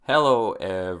Hello,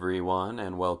 everyone,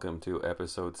 and welcome to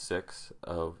episode 6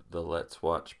 of the Let's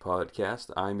Watch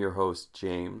podcast. I'm your host,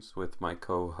 James, with my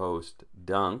co-host,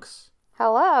 Dunks.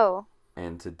 Hello.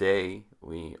 And today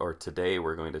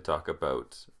we're going to talk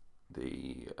about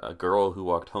the girl who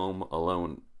walked home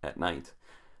alone at night.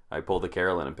 I pulled a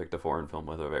Carolyn and picked a foreign film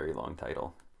with a very long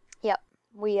title. Yep.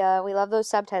 We love those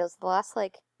subtitles. The last,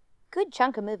 good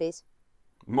chunk of movies.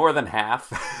 More than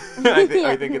half. I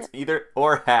think it's either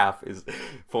or half is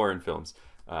foreign films.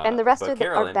 And the rest are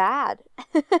bad.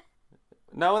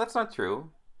 No, that's not true.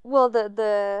 Well,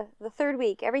 the third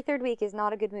week, every third week is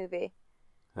not a good movie.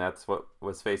 That's what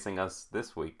was facing us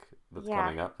this week that's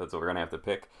coming up. That's what we're going to have to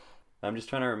pick. I'm just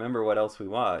trying to remember what else we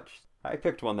watched. I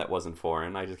picked one that wasn't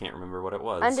foreign. I just can't remember what it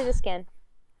was. Under the Skin.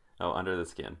 Oh, Under the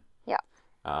Skin. Yeah.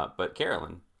 But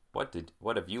Carolyn,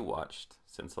 what have you watched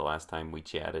since the last time we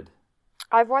chatted?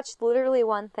 I've watched literally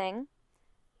one thing.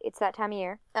 It's that time of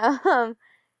year.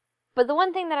 But the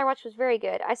one thing that I watched was very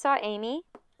good. I saw Amy,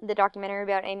 the documentary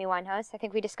about Amy Winehouse. I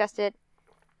think we discussed it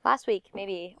last week,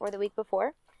 maybe, or the week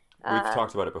before. We've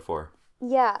talked about it before.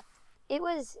 Yeah. It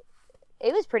was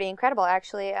pretty incredible,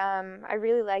 actually. I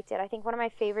really liked it. I think one of my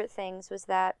favorite things was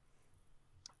that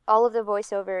all of the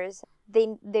voiceovers,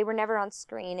 they were never on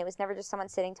screen. It was never just someone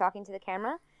sitting talking to the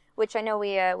camera, which I know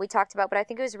we talked about, but I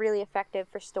think it was really effective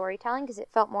for storytelling because it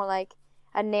felt more like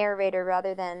a narrator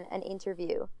rather than an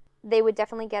interview. They would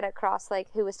definitely get across,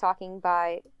 who was talking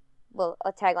by,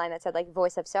 a tagline that said,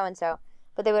 voice of so-and-so,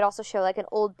 but they would also show, an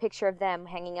old picture of them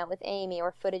hanging out with Amy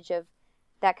or footage of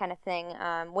that kind of thing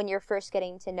when you're first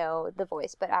getting to know the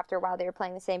voice. But after a while, they were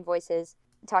playing the same voices,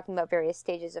 talking about various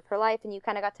stages of her life, and you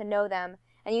kind of got to know them,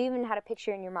 and you even had a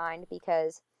picture in your mind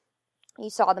because you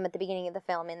saw them at the beginning of the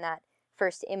film in that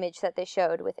first image that they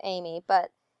showed with Amy. But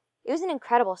it was an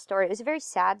incredible story. It was a very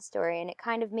sad story, and it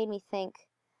kind of made me think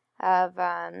of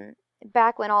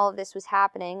back when all of this was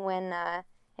happening, when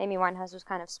Amy Winehouse was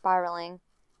kind of spiraling.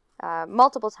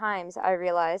 Multiple times I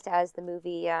realized as the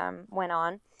movie went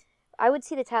on, I would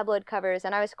see the tabloid covers,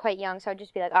 and I was quite young, so I'd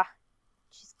just be like,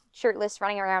 she's shirtless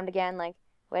running around again,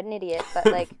 what an idiot.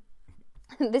 But,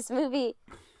 this movie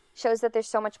shows that there's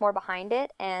so much more behind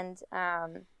it, and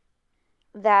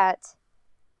that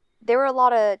there were a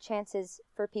lot of chances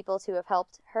for people to have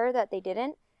helped her that they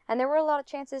didn't, and there were a lot of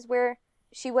chances where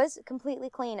she was completely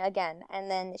clean again,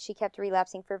 and then she kept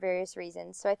relapsing for various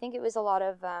reasons. So I think it was a lot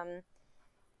of,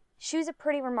 she was a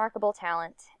pretty remarkable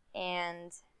talent,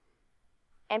 and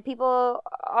people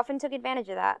often took advantage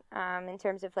of that in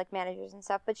terms of managers and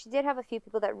stuff. But she did have a few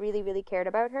people that really, really cared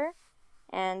about her,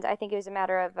 and I think it was a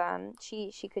matter of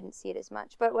she couldn't see it as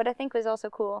much. But what I think was also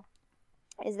cool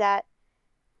is that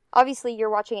obviously you're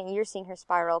watching it and you're seeing her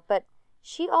spiral, but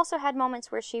she also had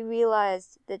moments where she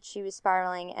realized that she was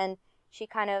spiraling, and she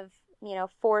kind of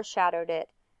foreshadowed it.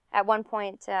 At one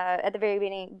point, at the very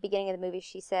beginning of the movie,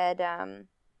 she said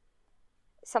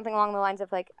something along the lines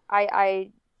of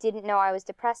I didn't know I was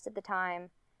depressed at the time.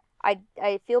 I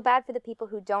feel bad for the people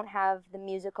who don't have the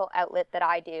musical outlet that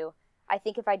I do. I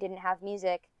think if I didn't have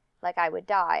music, I would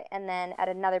die. And then at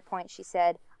another point she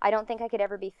said, I don't think I could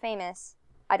ever be famous.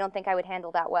 I don't think I would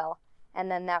handle that well. And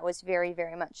then that was very,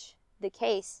 very much the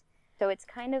case. So it's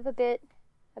kind of a bit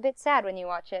sad when you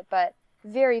watch it, but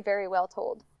very, very well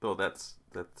told. Well, that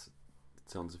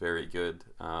sounds very good.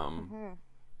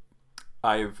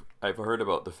 I've heard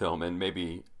about the film, and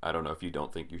maybe, I don't know, if you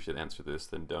don't think you should answer this,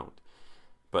 then don't.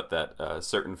 But that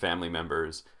certain family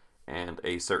members and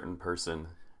a certain person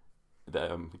that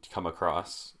come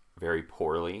across very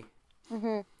poorly,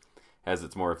 as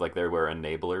it's more of they were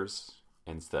enablers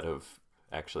instead of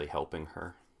actually helping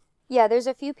her. Yeah, there's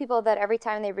a few people that every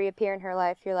time they reappear in her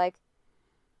life, you're like,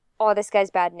 oh, this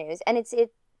guy's bad news. And it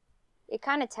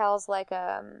kind of tells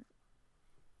obviously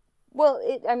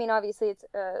it's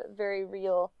a very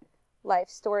real life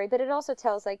story, but it also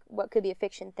tells what could be a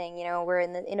fiction thing, where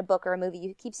in a book or a movie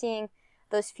you keep seeing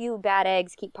those few bad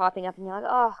eggs keep popping up and you're like,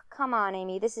 oh, come on,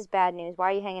 Amy, this is bad news.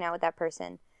 Why are you hanging out with that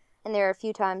person? And there are a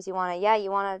few times you want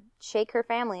to shake her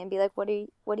family and be like, what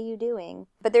are you doing?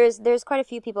 But there's quite a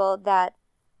few people that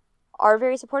are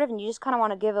very supportive, and you just kind of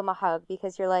want to give them a hug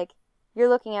because you're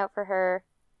looking out for her,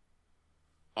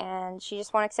 and she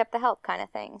just won't accept the help kind of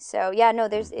thing. So yeah, no,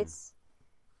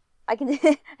 I can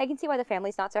I can see why the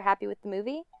family's not so happy with the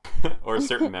movie. Or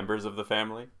certain members of the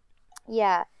family.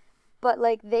 Yeah, but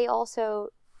they also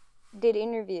did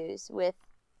interviews with,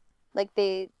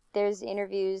 there's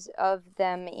interviews of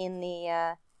them in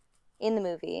the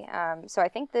movie. So I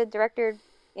think the director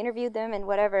interviewed them and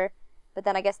whatever, but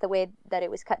then I guess the way that it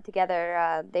was cut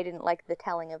together, they didn't like the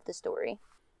telling of the story.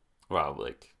 Well,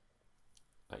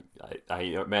 I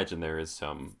imagine there is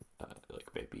some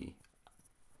maybe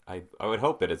I would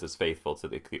hope it is as faithful to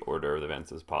the order of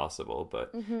events as possible,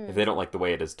 but if they don't like the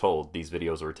way it is told, these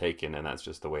videos were taken and that's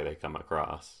just the way they come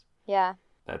across. Yeah.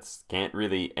 That's can't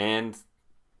really, and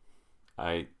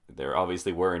there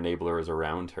obviously were enablers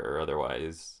around her,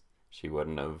 otherwise she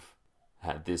wouldn't have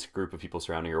had this group of people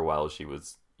surrounding her while she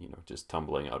was, just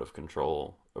tumbling out of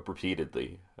control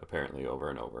repeatedly, apparently over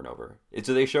and over and over.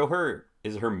 Do they show her,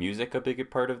 is her music a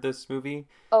big part of this movie?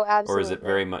 Oh, absolutely. Or is it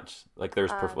very much, like there's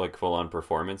like full-on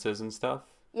performances and stuff?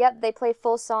 Yep, they play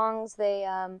full songs. They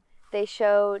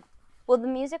showed, well, the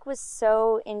music was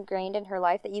so ingrained in her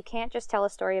life that you can't just tell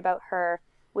a story about her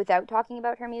without talking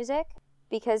about her music.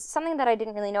 Because something that I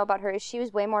didn't really know about her is she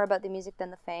was way more about the music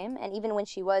than the fame. And even when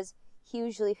she was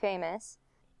hugely famous,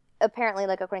 apparently,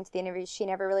 like according to the interviews, she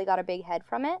never really got a big head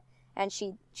from it. And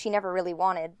she never really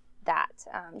wanted that.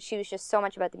 She was just so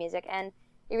much about the music. And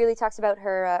it really talks about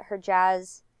her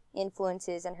jazz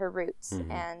influences and her roots.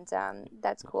 And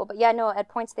that's cool. But yeah, no, at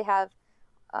points they have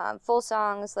full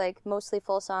songs, like mostly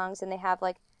full songs. And they have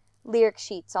like lyric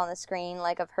sheets on the screen,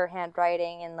 like of her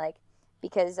handwriting. And like,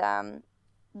 because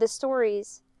the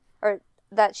stories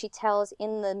that she tells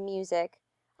in the music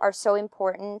are so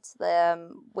important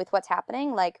with what's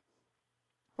happening. Like,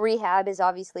 Rehab is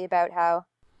obviously about how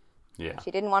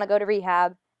she didn't want to go to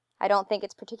rehab. I don't think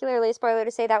it's particularly a spoiler to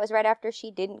say that was right after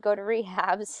she didn't go to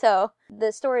rehab. So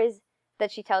the stories that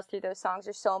she tells through those songs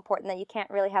are so important that you can't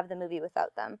really have the movie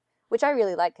without them, which I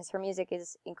really like because her music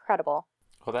is incredible.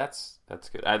 Well, that's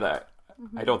good.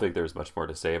 I don't think there's much more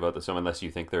to say about this film unless you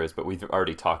think there is, but we've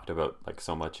already talked about like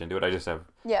so much into it. I just have,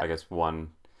 I guess,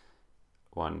 one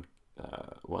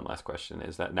last question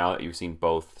is that now that you've seen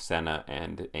both Senna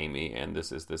and Amy, and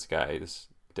this is this guy's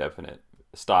definite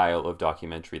style of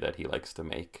documentary that he likes to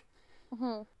make,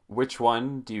 which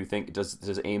one do you think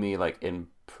does Amy like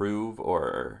improve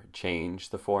or change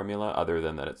the formula other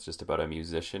than that it's just about a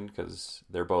musician, because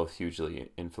they're both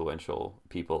hugely influential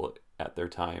people at their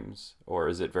times, or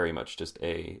is it very much just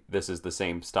this is the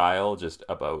same style just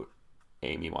about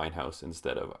Amy Winehouse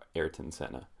instead of Ayrton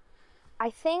Senna? I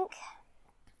think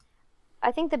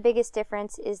the biggest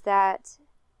difference is that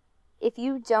if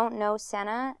you don't know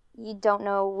Senna, you don't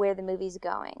know where the movie's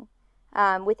going.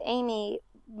 With Amy,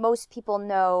 most people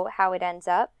know how it ends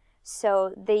up,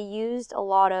 so they used a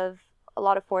lot of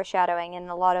foreshadowing and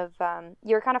a lot of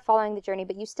you're kind of following the journey,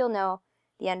 but you still know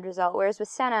the end result. Whereas with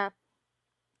Senna,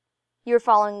 you're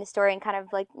following the story and kind of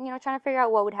like trying to figure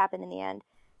out what would happen in the end.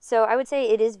 So I would say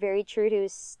it is very true to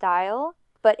his style,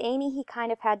 but Amy he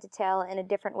kind of had to tell in a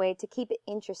different way to keep it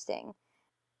interesting,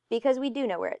 because we do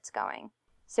know where it's going.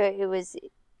 So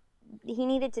he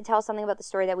needed to tell something about the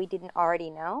story that we didn't already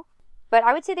know. But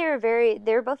I would say they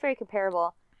were both very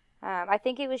comparable. I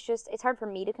think it's hard for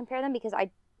me to compare them because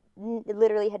I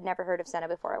literally had never heard of Senna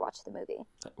before I watched the movie.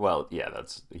 Well, yeah,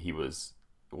 he was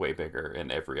way bigger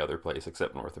in every other place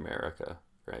except North America,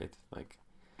 right? Like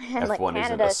F1 like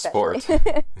isn't a sport.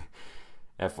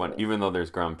 F1, even though there's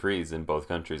Grand Prix in both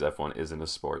countries, F1 isn't a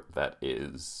sport that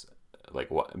is like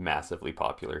massively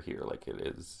popular here like it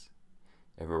is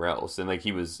everywhere else. And like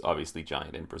he was obviously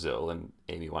giant in Brazil, and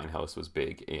Amy Winehouse was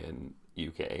big in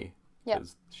UK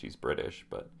because she's British.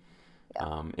 But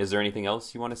is there anything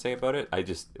else you want to say about it?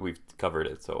 We've covered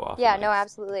it so often. Yeah, no,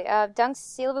 absolutely. Dunk's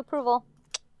seal of approval.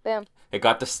 Boom. It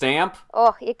got the stamp.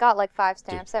 Oh, it got like 5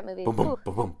 stamps. That movie. Boom, boom,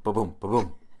 boom, boom, boom,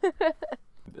 boom, boom.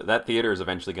 That theater is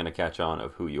eventually going to catch on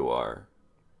of who you are.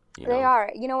 They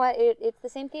are. You know what? It's the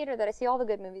same theater that I see all the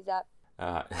good movies at.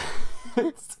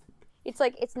 It's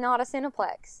like, it's not a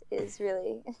Cineplex, is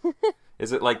really.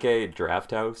 Is it like a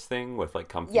draft house thing with like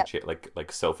comfy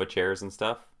like sofa chairs and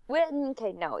stuff? Well,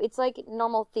 okay, no. It's like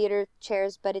normal theater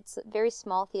chairs, but it's very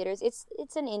small theaters. It's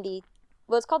an indie.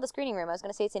 Well, it's called the screening room. I was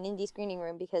going to say it's an indie screening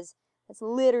room because that's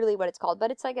literally what it's called.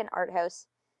 But it's like an art house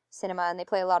cinema, and they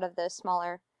play a lot of the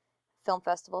smaller film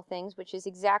festival things, which is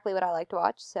exactly what I like to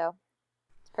watch. So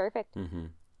it's perfect. Mm-hmm.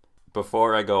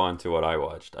 Before I go on to what I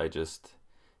watched,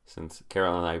 since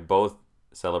Carol and I both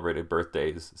celebrated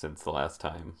birthdays since the last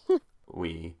time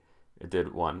we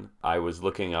did one, I was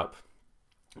looking up,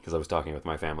 because I was talking with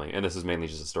my family, and this is mainly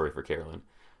just a story for Carolyn,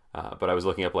 but I was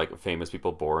looking up like famous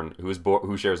people born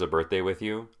who shares a birthday with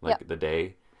you, like the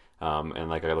day, and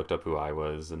like I looked up who I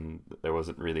was, and there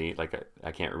wasn't really like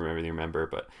I can't remember,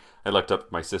 but I looked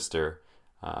up my sister,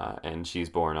 and she's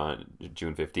born on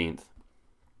June 15th,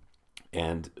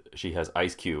 and she has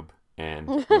Ice Cube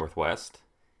and Northwest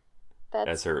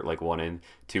as her like 1 and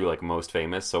 2 like most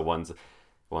famous. So one's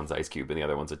Ice Cube and the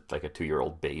other one's like a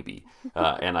 2-year-old baby.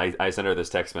 And I sent her this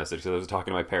text message because I was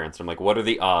talking to my parents. I'm like, what are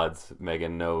the odds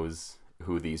Megan knows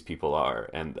who these people are.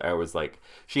 And I was like,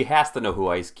 she has to know who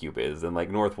Ice Cube is. And like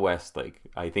North West, like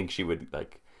I think she would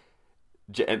like,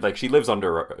 and like she lived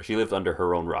under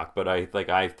her own rock. But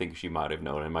I think she might have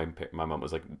known. And my mom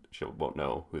was like, she won't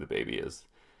know who the baby is.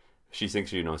 She thinks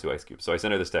she knows who Ice Cube. So I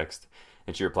sent her this text,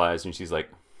 and she replies, and she's like,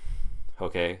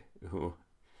 okay, who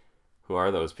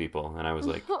are those people? And I was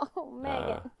like, Oh,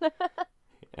 Megan.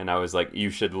 and I was like, you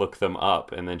should look them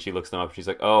up. And then she looks them up. She's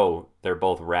like, oh, they're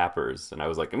both rappers. And I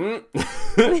was like,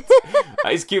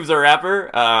 Ice Cube's a rapper.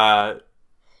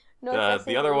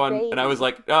 The other one, and I was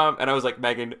like,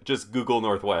 Megan, just Google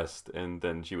Northwest. And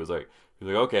then she was like,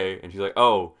 okay. And she's like,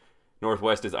 oh,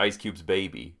 Northwest is Ice Cube's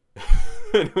baby.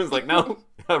 And it was like, no,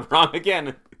 I'm wrong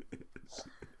again.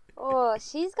 Oh,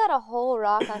 she's got a whole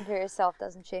rock under herself,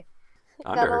 doesn't she?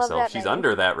 Under herself. She's Megan.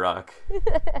 Under that rock.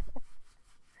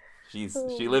 She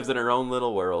lives in her own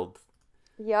little world.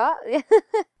 Yeah.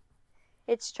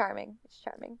 It's charming.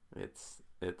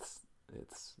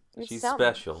 She's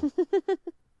special.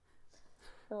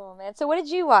 Oh man. So what did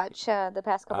you watch the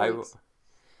past couple weeks?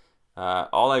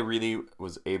 All I really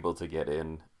was able to get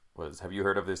in was, have you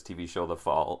heard of this TV show, The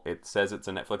Fall? It says it's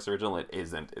a Netflix original. It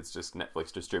isn't. It's just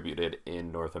Netflix distributed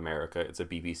in North America. It's a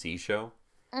BBC show.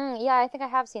 Yeah, I think I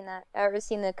have seen that. Or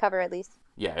seen the cover at least.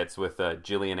 Yeah, it's with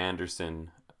Gillian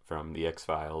Anderson from The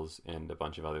X-Files and a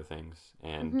bunch of other things.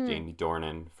 And Jamie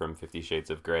Dornan from 50 Shades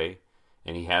of Grey.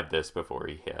 And he had this before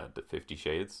he had 50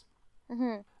 Shades.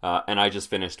 And I just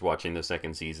finished watching the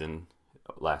second season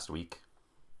last week.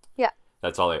 Yeah.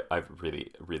 That's all I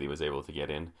really was able to get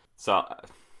in. So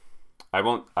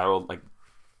okay,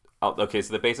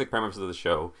 so the basic premise of the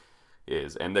show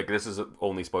is, and this is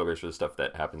only spoilers for the stuff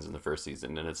that happens in the first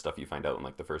season, and it's stuff you find out in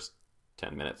like the first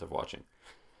 10 minutes of watching.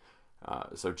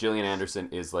 So Gillian Anderson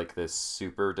is like this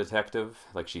super detective.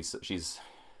 Like she's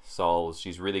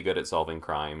really good at solving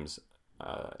crimes,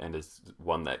 and is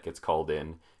one that gets called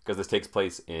in because this takes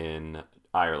place in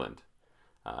Ireland,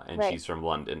 and right. She's from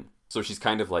London. So she's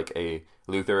kind of like a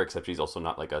Luther, except she's also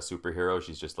not like a superhero.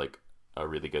 She's just like a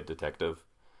really good detective.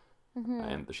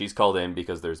 And she's called in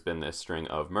because there's been this string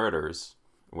of murders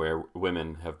where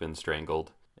women have been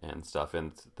strangled and stuff,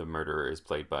 and the murderer is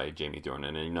played by Jamie Dornan.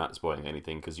 And you're not spoiling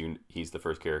anything because he's the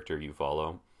first character you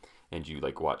follow, and you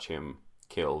like watch him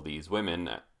kill these women.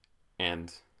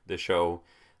 And the show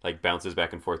like bounces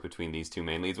back and forth between these two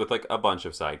main leads with like a bunch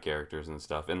of side characters and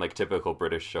stuff. In like typical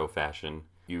British show fashion,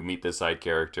 you meet this side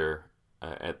character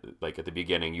at the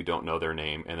beginning, you don't know their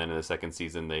name, and then in the second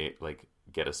season they like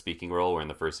get a speaking role, where in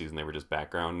the first season they were just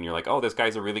background, and you're like, oh, this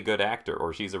guy's a really good actor,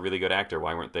 or she's a really good actor,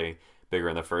 why weren't they bigger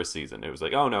in the first season? It was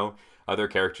like, oh no, other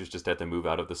characters just had to move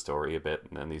out of the story a bit,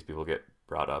 and then these people get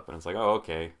brought up, and it's like, oh,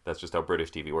 okay, that's just how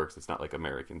British TV works. It's not like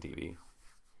American TV.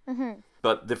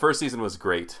 But the first season was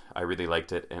great. I really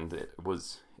liked it, and it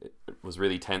was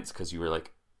really tense because you were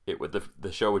like,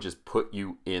 the show would just put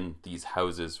you in these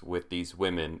houses with these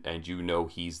women, and you know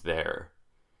he's there,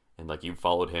 and like you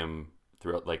followed him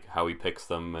throughout like how he picks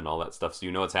them and all that stuff, so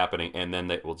you know what's happening, and then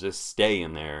they will just stay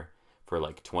in there for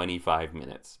like 25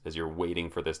 minutes as you're waiting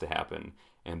for this to happen,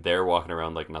 and they're walking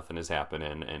around like nothing is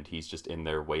happening, and he's just in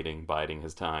there waiting, biding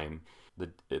his time.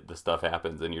 The stuff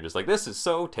happens, and you're just like, this is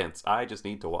so tense, I just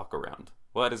need to walk around.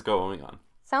 What is going on?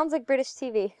 Sounds like British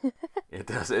TV. It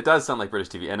does sound like British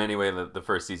TV. And anyway, the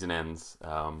first season ends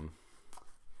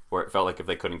where it felt like if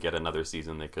they couldn't get another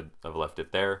season, they could have left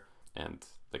it there. And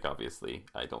like obviously,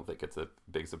 I don't think it's a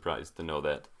big surprise to know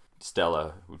that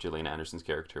Stella, Gillian Anderson's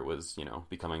character, was, you know,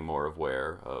 becoming more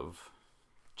aware of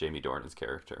Jamie Dornan's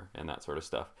character and that sort of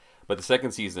stuff. But the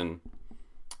second season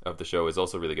of the show is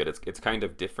also really good. It's kind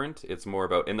of different. It's more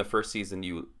about, in the first season,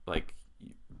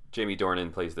 Jamie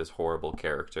Dornan plays this horrible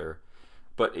character,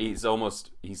 but he's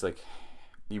like,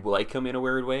 you like him in a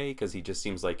weird way because he just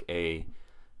seems like they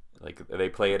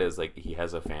play it as like he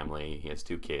has a family, he has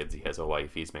 2 kids, he has a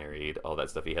wife, he's married, all that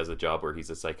stuff. He has a job where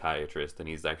he's a psychiatrist, and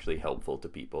he's actually helpful to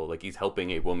people. Like he's helping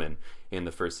a woman in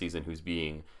the first season who's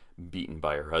being beaten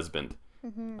by her husband.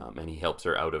 And he helps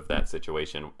her out of that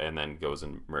situation, and then goes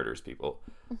and murders people.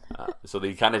 So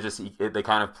they kind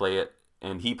of play it,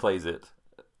 and he plays it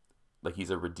like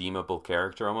he's a redeemable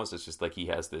character almost. It's just like he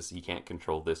can't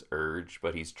control this urge,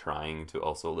 but he's trying to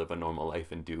also live a normal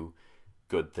life and do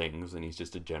good things, and he's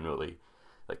just a generally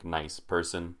like nice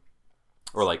person,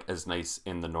 or like as nice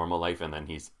in the normal life, and then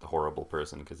he's the horrible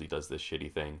person because he does this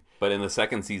shitty thing. But in the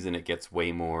second season, it gets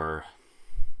way more.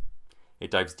 It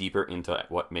dives deeper into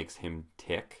what makes him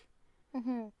tick,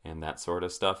 and that sort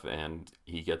of stuff, and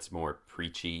he gets more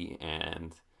preachy,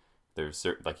 and there's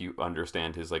certain, like, you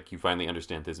understand his, like, you finally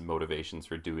understand his motivations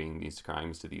for doing these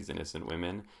crimes to these innocent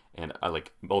women. And I,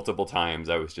 like, multiple times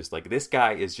I was just like, this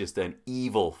guy is just an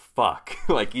evil fuck.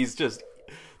 Like, he's just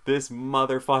this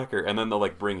motherfucker. And then they'll,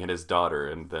 like, bring in his daughter,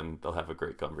 and then they'll have a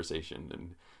great conversation,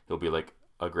 and he'll be like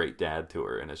a great dad to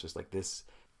her. And it's just like, this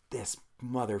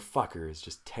motherfucker is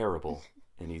just terrible,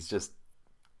 and he's just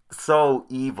so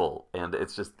evil. And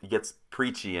it's just, he gets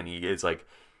preachy, and he is like,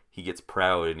 he gets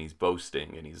proud, and he's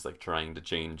boasting, and he's like trying to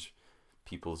change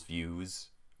people's views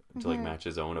to like match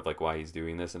his own of like why he's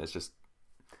doing this. And it's just,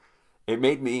 it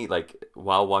made me like,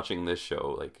 while watching this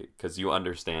show, like, because you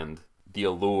understand the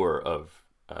allure of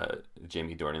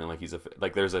Jamie Dornan, and like, he's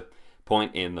like, there's a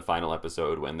point in the final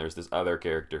episode when there's this other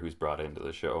character who's brought into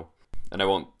the show, and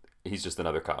he's just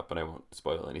another cop, but I won't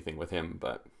spoil anything with him,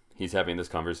 but he's having this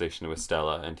conversation with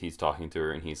Stella, and he's talking to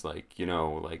her, and he's like,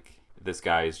 like, this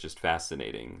guy is just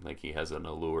fascinating. Like, he has an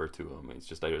allure to him. It's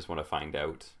just, I just want to find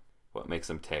out what makes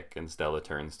him tick. And Stella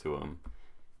turns to him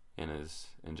and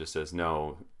just says,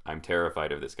 "No, I'm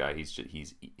terrified of this guy.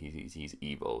 He's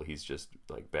evil. He's just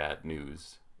like bad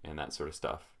news," and that sort of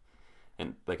stuff.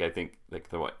 And like, I think like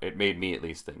it made me at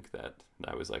least think that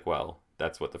I was like, well,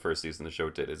 that's what the first season of the show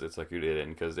did. Is it's like you did,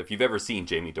 and because if you've ever seen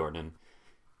Jamie Dornan,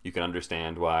 you can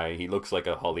understand why he looks like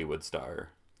a Hollywood star.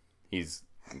 He's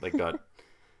like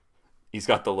he's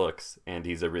got the looks, and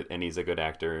he's a good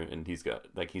actor, and he's got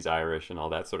like, he's Irish and all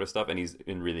that sort of stuff, and he's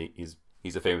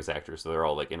a famous actor, so they're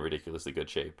all like in ridiculously good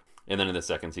shape. And then in the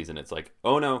second season, it's like,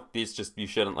 oh no, you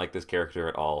shouldn't like this character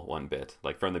at all one bit.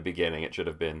 Like, from the beginning, it should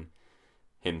have been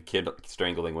him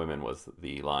strangling women was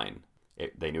the line.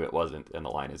 They knew it wasn't, and the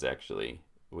line is actually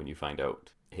when you find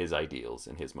out his ideals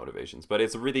and his motivations. But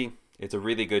it's a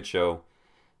really good show.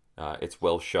 It's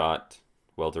well shot,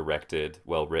 well directed,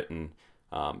 well written.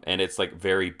 And it's like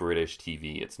very British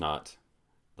TV. It's not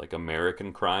like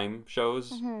American crime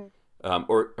shows,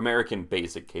 or American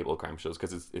basic cable crime shows,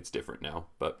 because it's different now.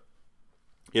 But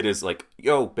it is like,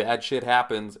 bad shit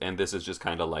happens, and this is just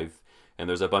kind of life. And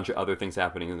there's a bunch of other things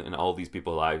happening in all these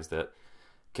people's lives that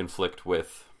conflict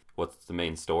with what's the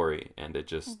main story. And it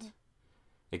just,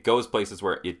 it goes places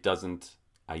where you don't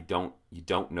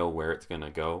know where it's going to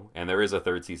go. And there is a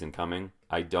third season coming.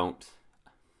 I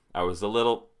was a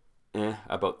little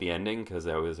about the ending, because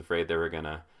I was afraid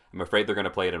I'm afraid they're gonna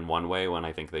play it in one way when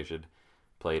I think they should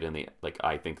play it in the, like,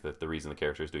 I think that the reason the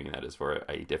character is doing that is for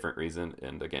a different reason.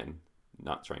 And again,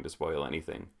 not trying to spoil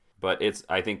anything, but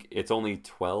I think it's only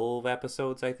 12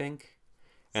 episodes, I think,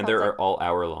 and they're like all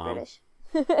hour long.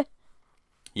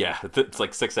 Yeah, it's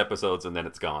like 6 episodes and then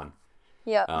it's gone.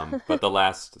 Yeah. But the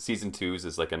last season 2's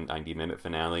is like a 90-minute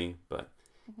finale, but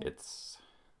it's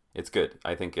good.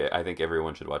 I think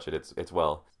everyone should watch it.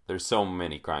 There's so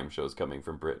many crime shows coming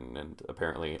from Britain, and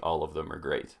apparently all of them are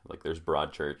great. Like, there's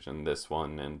Broadchurch and this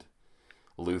one and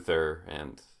Luther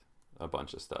and a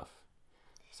bunch of stuff.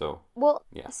 So, well,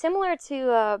 yeah. Similar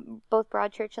to both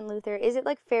Broadchurch and Luther, is it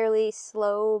like fairly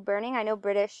slow burning? I know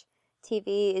British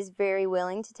TV is very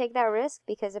willing to take that risk,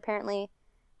 because apparently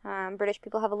British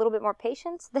people have a little bit more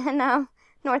patience than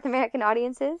North American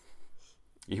audiences.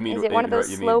 Is it one of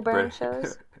those slow burn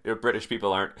shows? British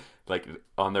people aren't like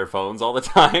on their phones all the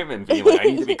time and being like, I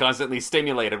need to be constantly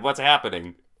stimulated. What's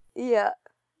happening? Yeah.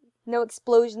 No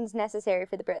explosions necessary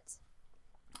for the Brits.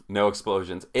 No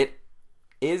explosions. It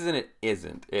isn't. It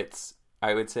isn't.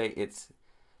 I would say it's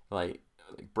like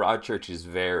Broadchurch is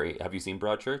very. Have you seen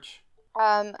Broadchurch?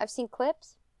 I've seen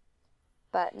clips,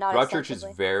 but not. Broadchurch is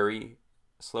very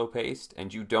slow paced,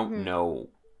 and you don't know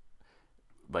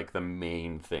like the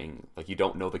main thing. Like, you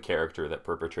don't know the character that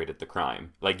perpetrated the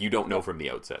crime. Like, you don't know from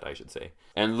the outset, I should say.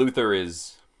 And Luther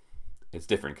it's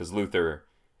different, because Luther,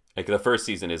 like, the first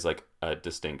season is like a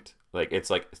distinct, like,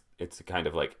 it's kind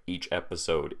of like each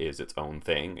episode is its own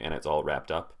thing, and it's all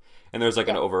wrapped up. And there's like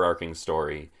an overarching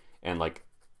story, and like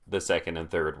the second and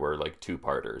third were like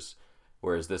 2-parters,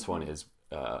 whereas this one is,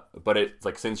 but it's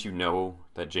like, since you know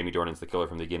that Jamie Dornan's the killer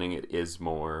from the beginning, it is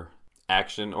more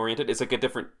action oriented. It's like a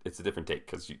different take,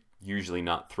 because you're usually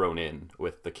not thrown in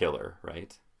with the killer,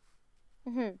 right?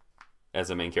 As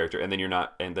a main character, and then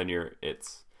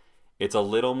it's a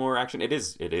little more action. It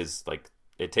is like,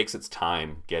 it takes its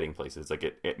time getting places. Like,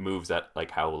 it moves at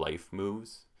like how life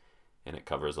moves, and it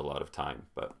covers a lot of time.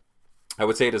 But I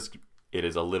would say it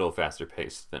is a little faster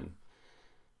paced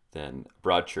than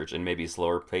Broadchurch, and maybe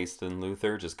slower paced than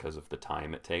Luther, just because of the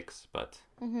time it takes. But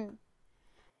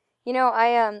you know,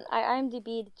 I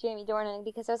IMDb'd Jamie Dornan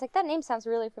because I was like, that name sounds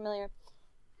really familiar.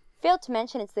 Failed to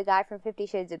mention it's the guy from 50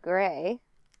 Shades of Grey.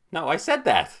 No, I said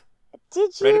that.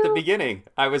 Did you? Right at the beginning.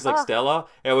 I was like, Stella.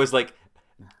 It was like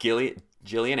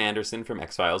Gillian Anderson from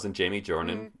X-Files and Jamie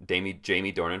Dornan,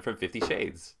 Jamie Dornan from 50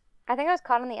 Shades. I think I was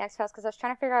caught on the X-Files because I was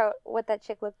trying to figure out what that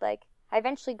chick looked like. I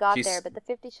eventually got there, but the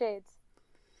 50 Shades.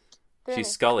 She's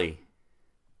Scully.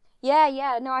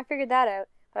 Yeah, no, I figured that out.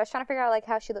 But I was trying to figure out like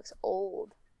how she looks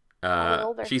old.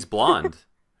 Older. She's blonde,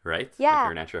 right? Yeah. Like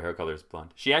her natural hair color is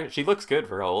blonde. She looks good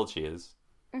for how old she is.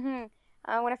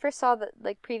 Mm-hmm. When I first saw the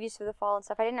like previews for The Fall and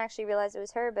stuff, I didn't actually realize it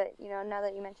was her. But you know, now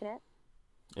that you mention it,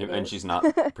 and she's not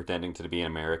pretending to be an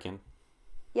American.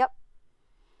 Yep.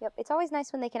 It's always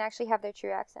nice when they can actually have their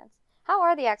true accents. How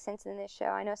are the accents in this show?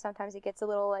 I know sometimes it gets a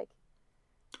little like.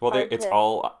 Well, it's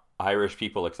all Irish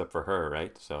people except for her,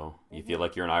 right? So you feel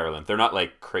like you're in Ireland. They're not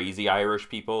like crazy Irish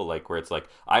people, like where it's like,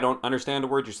 I don't understand a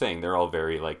word you're saying. They're all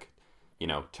very like, you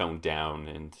know, toned down,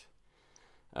 and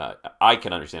I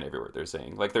can understand every word they're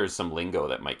saying. Like there's some lingo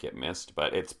that might get missed,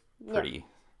 but it's pretty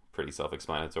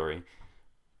self-explanatory.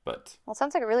 But well, it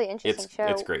sounds like a really interesting show.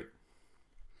 It's great.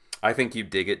 I think you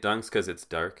dig it, Dunks, because it's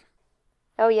dark.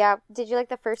 Oh yeah, did you like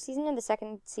the first season or the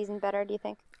second season better? Do you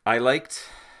think? I liked.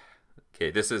 Okay,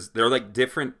 they're like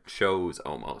different shows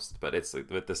almost, but it's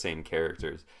with the same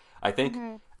characters. I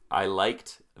think I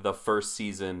liked the first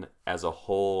season as a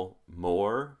whole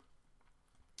more,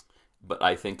 but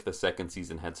I think the second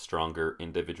season had stronger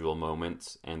individual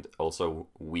moments and also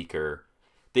weaker.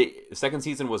 The second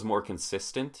season was more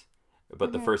consistent,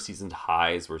 but the first season's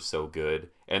highs were so good.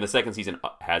 And the second season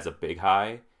has a big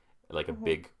high, like a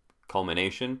big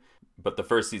culmination. But the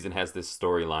first season has this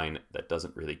storyline that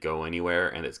doesn't really go anywhere,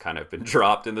 and it's kind of been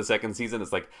dropped in the second season.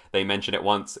 It's like they mention it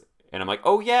once, and I'm like,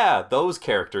 oh yeah, those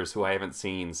characters who I haven't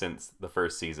seen since the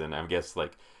first season. I guess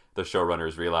like the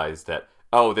showrunners realized that,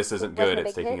 oh, this isn't good.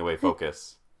 It's taking away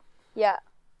focus. Yeah.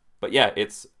 But yeah,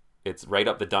 it's right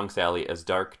up the Dunks alley as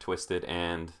dark, twisted,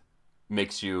 and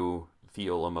makes you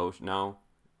feel emotion. No,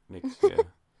 makes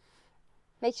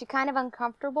you kind of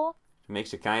uncomfortable.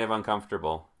 Makes you kind of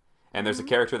uncomfortable. And there's a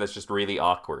character that's just really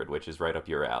awkward, which is right up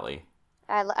your alley.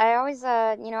 I always,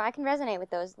 I can resonate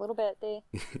with those a little bit. They,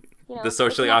 the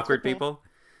socially awkward people?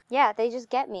 Yeah, they just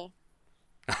get me.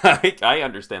 I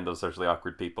understand those socially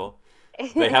awkward people.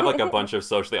 They have like a bunch of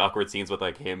socially awkward scenes with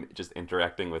like him just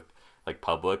interacting with like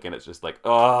public, and it's just like,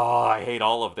 oh, I hate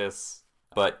all of this.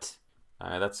 But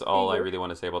that's all I really want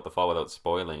to say about The Fall without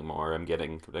spoiling more. I'm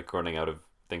running out of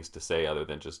things to say other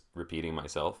than just repeating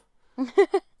myself.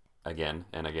 Again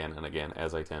and again and again,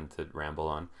 as I tend to ramble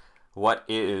on. What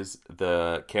is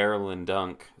the Carolyn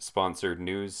Dunk sponsored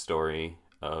news story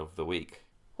of the week?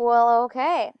 Well,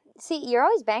 okay. See, you're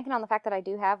always banking on the fact that I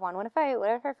do have one. What if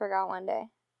I forgot one day?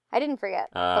 I didn't forget.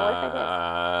 But what if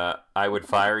I did? I would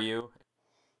fire you.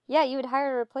 Yeah, you would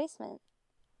hire a replacement.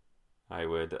 I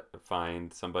would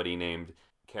find somebody named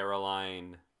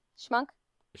Caroline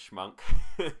Schmunk,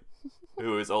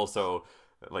 who is also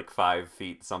like 5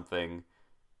 feet something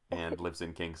and lives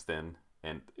in Kingston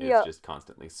and is just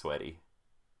constantly sweaty.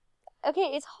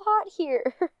 Okay, it's hot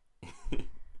here.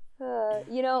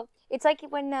 It's like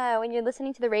when you're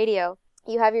listening to the radio,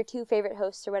 you have your 2 favorite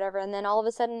hosts or whatever, and then all of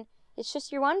a sudden it's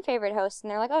just your 1 favorite host, and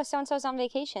they're like, oh, so-and-so's on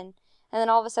vacation. And then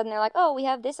all of a sudden they're like, oh, we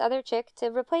have this other chick to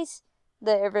replace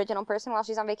the original person while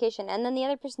she's on vacation. And then the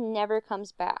other person never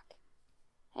comes back.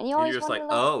 And you always wonder,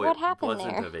 what happened there?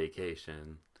 It wasn't a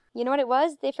vacation. You know what it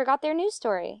was? They forgot their news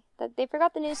story. They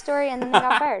forgot the news story and then they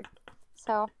got fired.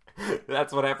 So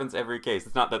that's what happens every case.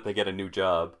 It's not that they get a new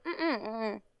job.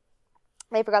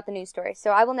 They forgot the news story.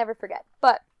 So I will never forget.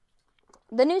 But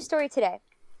the news story today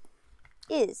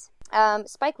is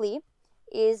Spike Lee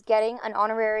is getting an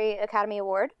honorary Academy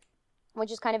Award,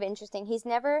 which is kind of interesting. He's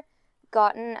never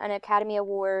gotten an Academy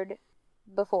Award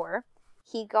before.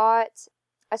 He got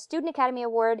a Student Academy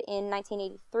Award in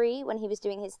 1983 when he was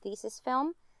doing his thesis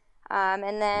film.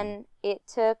 And then it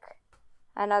took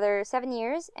another 7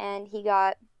 years, and he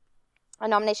got a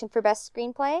nomination for Best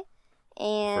Screenplay.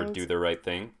 And for Do the Right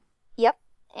Thing? Yep.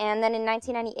 And then in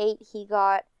 1998, he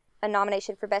got a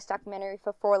nomination for Best Documentary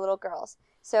for Four Little Girls.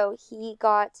 So he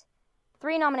got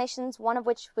 3 nominations, one of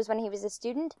which was when he was a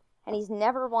student, and he's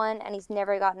never won, and he's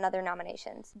never gotten other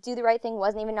nominations. Do the Right Thing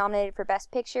wasn't even nominated for Best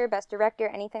Picture, Best Director,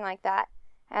 anything like that.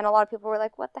 And a lot of people were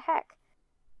like, what the heck?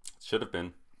 Should have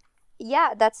been.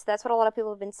 Yeah, that's what a lot of people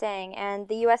have been saying. And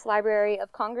the U.S. Library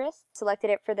of Congress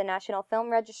selected it for the National Film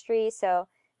Registry, so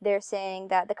they're saying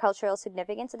that the cultural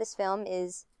significance of this film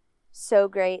is so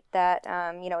great that,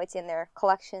 it's in their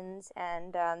collections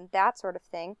and that sort of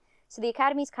thing. So the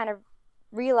Academy's kind of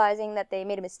realizing that they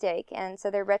made a mistake, and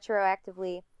so they're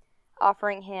retroactively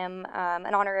offering him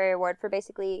an honorary award for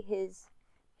basically his...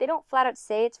 They don't flat out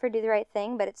say it's for Do the Right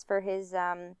Thing, but it's for his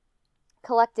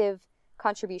collective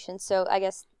contributions. So I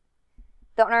guess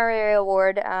the honorary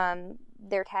award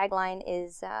their tagline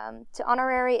is to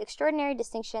honorary extraordinary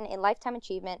distinction in lifetime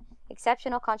achievement,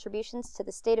 exceptional contributions to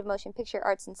the state of motion picture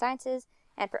arts and sciences,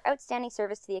 and for outstanding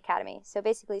service to the Academy. So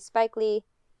basically, Spike Lee,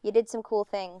 you did some cool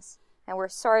things, and we're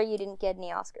sorry you didn't get any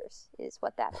Oscars, is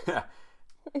what that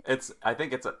is. I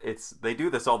think they do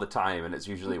this all the time, and it's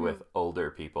usually with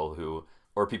older people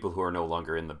or people who are no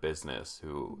longer in the business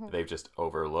who they've just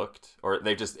overlooked, or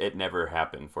it never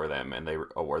happened for them, and they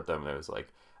award them. It was like,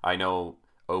 I know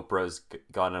Oprah's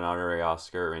got an honorary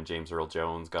Oscar, and James Earl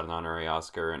Jones got an honorary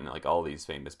Oscar, and like all these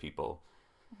famous people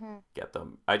get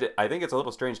them. I think it's a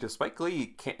little strange because Spike Lee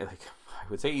can't, like, I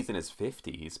would say he's in his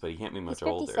 50s, but he can't be much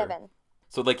older. He's 57.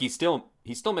 So like he still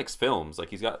makes films. Like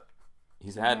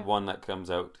he's had one that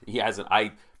comes out. He hasn't.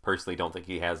 I personally don't think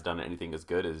he has done anything as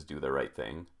good as Do the Right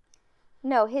Thing.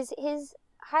 No, his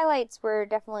highlights were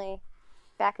definitely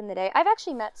back in the day. I've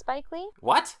actually met Spike Lee.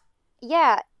 What?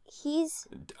 Yeah, he's...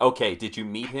 Okay, did you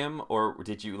meet him, or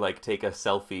did you, like, take a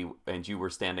selfie and you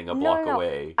were standing a block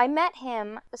away? I met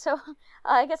him, so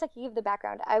I guess I could give the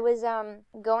background. I was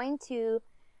going to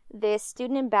this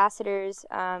student ambassadors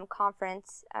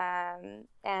conference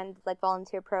and, like,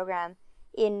 volunteer program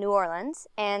in New Orleans,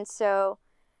 and so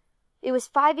it was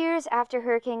 5 years after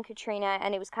Hurricane Katrina,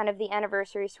 and it was kind of the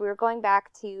anniversary, so we were going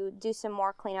back to do some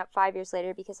more cleanup 5 years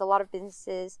later because a lot of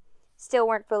businesses still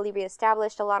weren't fully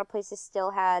reestablished. A lot of places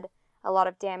still had a lot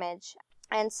of damage.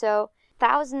 And so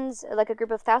a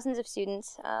group of thousands of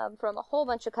students from a whole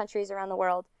bunch of countries around the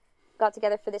world got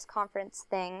together for this conference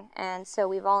thing. And so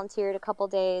we volunteered a couple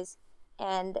days,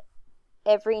 and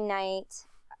every night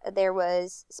there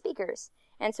was speakers.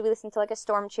 And so we listened to like a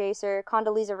storm chaser.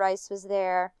 Condoleezza Rice was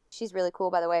there. She's really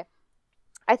cool, by the way.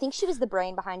 I think she was the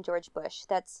brain behind George Bush.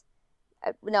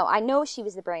 No, I know she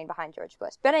was the brain behind George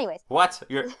Bush. But anyways. What?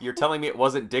 You're telling me it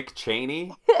wasn't Dick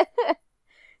Cheney?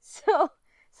 So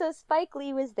Spike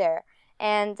Lee was there.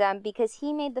 And because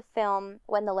he made the film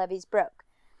When the Levees Broke,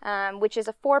 which is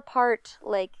a 4-part,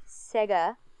 like,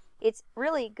 saga. It's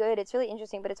really good. It's really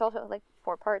interesting, but it's also, like,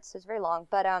 4 parts, so it's very long.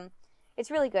 But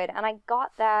it's really good. And I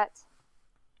got that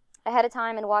ahead of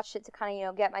time and watched it to kind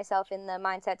of, get myself in the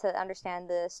mindset to understand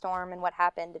the storm and what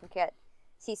happened and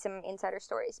see some insider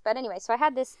stories. But anyway, so I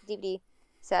had this DVD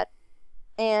set,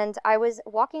 and I was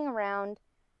walking around,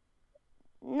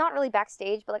 not really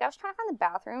backstage, but like I was trying to find the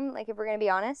bathroom, like if we're going to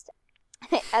be honest,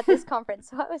 at this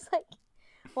conference. So I was like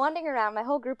wandering around. My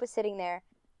whole group was sitting there.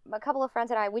 A couple of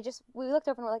friends and I, we looked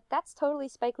over and we're like, that's totally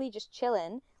Spike Lee just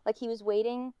chilling. Like he was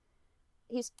waiting.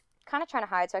 He's kind of trying to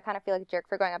hide, so I kind of feel like a jerk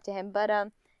for going up to him. But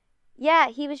yeah,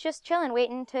 he was just chilling,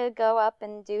 waiting to go up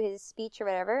and do his speech or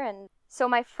whatever. And so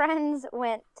my friends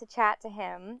went to chat to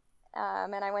him,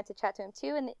 and I went to chat to him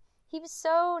too. And he was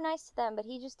so nice to them, but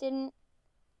he didn't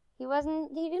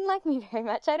like me very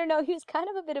much. I don't know. He was kind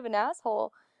of a bit of an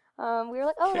asshole. We were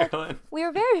like, oh, we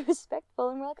were very respectful,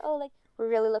 and we're like, oh, like, we're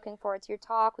really looking forward to your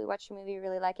talk. We watched your movie, we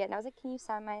really like it. And I was like, can you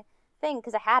sign my thing?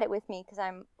 Because I had it with me, because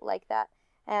I'm like that.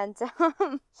 And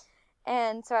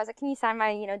and so I was like, can you sign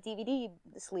my, DVD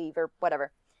sleeve or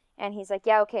whatever? And he's like,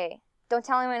 yeah, okay. Don't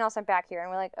tell anyone else I'm back here.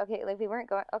 And we're like, okay, like we weren't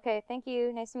going. Okay, thank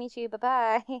you. Nice to meet you.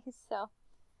 Bye-bye. So,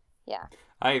 yeah.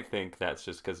 I think that's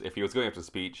just because if he was going up to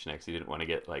speech next, he didn't want to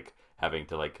get, like, having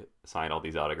to, like, sign all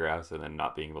these autographs and then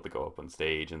not being able to go up on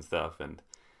stage and stuff. And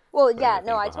well, yeah,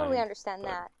 no, I totally understand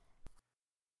that.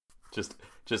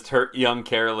 Just hurt young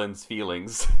Carolyn's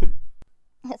feelings.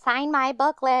 Sign my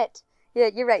booklet. Yeah,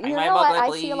 you're right. You know what? I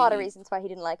see a lot of reasons why he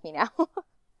didn't like me now.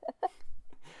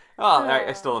 Oh,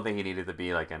 I still don't think he needed to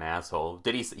be, like, an asshole.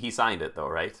 Did he signed it, though,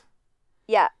 right?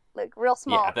 Yeah, like, real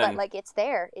small, yeah, but, like, it's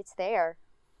there. It's there.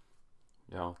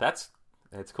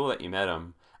 It's cool that you met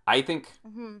him. I think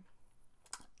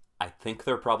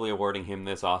they're probably awarding him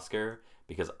this Oscar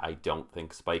because I don't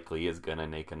think Spike Lee is going to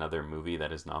make another movie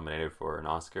that is nominated for an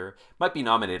Oscar. Might be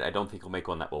nominated. I don't think he'll make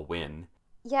one that will win.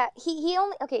 Yeah, he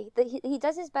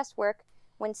does his best work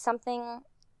when something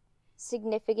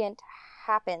significant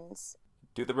happens.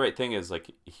 Do the Right Thing is,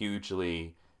 like,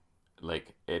 hugely,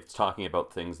 like, it's talking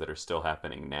about things that are still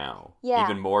happening now. Yeah.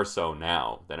 Even more so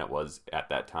now than it was at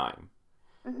that time.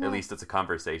 Mm-hmm. At least it's a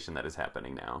conversation that is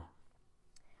happening now.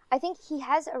 I think he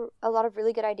has a lot of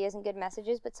really good ideas and good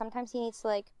messages, but sometimes he needs to,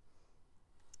 like,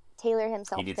 tailor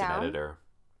himself down. He needs an editor.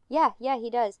 Yeah, he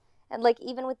does. And, like,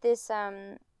 even with this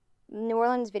New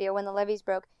Orleans video, When the Levees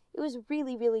Broke, it was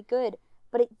really, really good,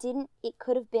 but it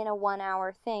could have been a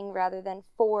 1-hour thing rather than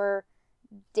 4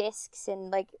 discs, and,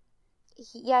 like,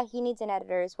 he needs an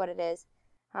editor is what it is,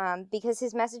 because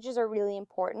his messages are really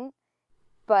important,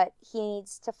 but he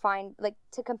needs to find, like,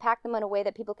 to compact them in a way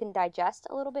that people can digest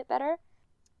a little bit better,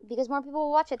 because more people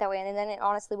will watch it that way, and then it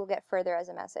honestly will get further as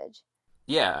a message.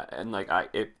 Yeah, and like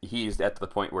he's at the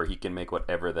point where he can make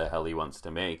whatever the hell he wants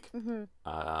to make,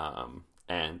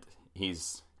 and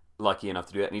he's lucky enough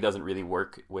to do that. And he doesn't really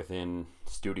work within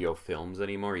studio films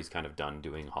anymore. He's kind of done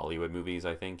doing Hollywood movies.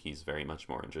 I think he's very much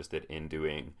more interested in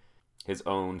doing his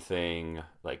own thing,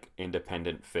 like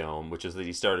independent film, which is that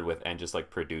he started with, and just like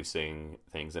producing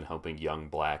things and helping young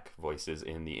black voices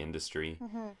in the industry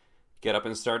get up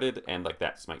and started. And like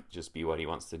that might just be what he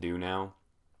wants to do now.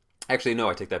 Actually, no,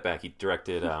 I take that back. He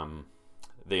directed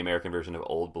the American version of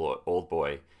Old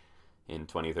Boy in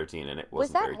 2013, and it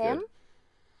wasn't very good.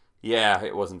 Yeah,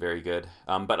 it wasn't very good.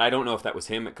 But I don't know if that was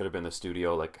him. It could have been the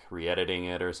studio like re-editing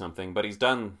it or something. But he's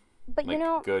done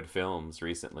good films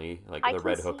recently, like the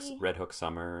Red Hook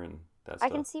Summer and that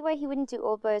stuff. I can see why he wouldn't do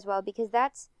Old Boy as well, because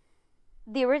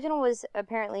the original was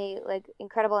apparently like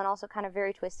incredible and also kind of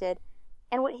very twisted.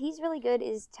 And what he's really good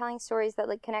is telling stories that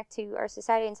like connect to our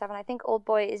society and stuff. And I think Old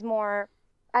Boy is more,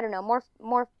 I don't know,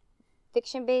 more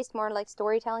fiction based, more like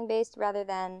storytelling based, rather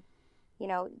than,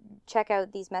 check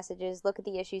out these messages, look at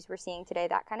the issues we're seeing today,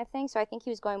 that kind of thing. So I think he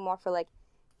was going more for like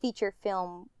feature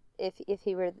film if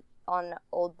he were on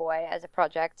Old Boy as a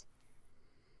project.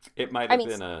 It might have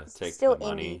been a take still the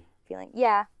money feeling.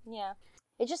 Yeah.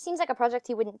 It just seems like a project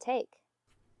he wouldn't take.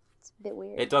 It's a bit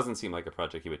weird. It doesn't seem like a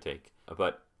project he would take,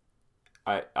 but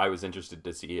I was interested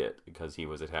to see it because he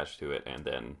was attached to it, and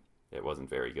then it wasn't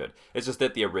very good. It's just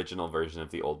that the original version of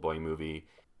the Old Boy movie,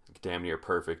 damn near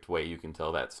perfect way you can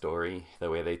tell that story, the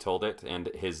way they told it, and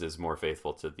his is more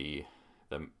faithful to the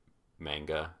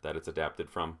manga that it's adapted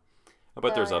from.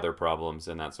 But there's other problems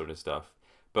and that sort of stuff.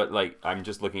 But like, I'm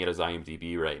just looking at his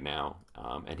IMDb right now,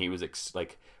 and he was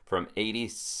from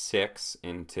 86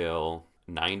 until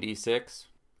 96,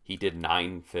 he did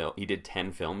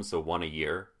 10 films, so one a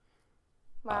year.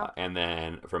 Wow. And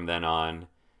then from then on,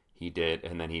 he did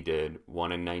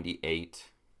one in 98,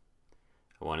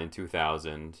 one in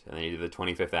 2000, and then he did the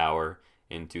 25th Hour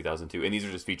in 2002. And these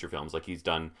are just feature films. Like he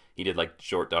did like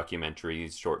short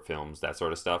documentaries, short films, that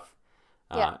sort of stuff.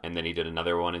 And then he did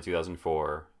another one in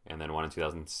 2004, and then one in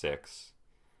 2006,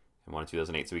 and one in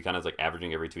 2008. So he kind of like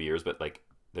averaging every 2 years, but like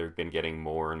they've been getting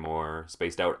more and more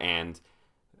spaced out, and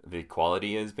the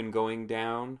quality has been going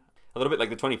down a little bit.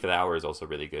 Like the 25th Hour is also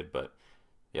really good, but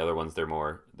the other ones,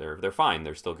 they're fine.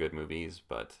 They're still good movies,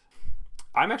 but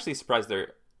I'm actually surprised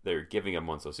they're giving him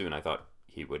one so soon. I thought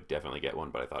he would definitely get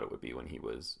one, but I thought it would be when he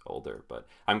was older. But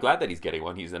I'm glad that he's getting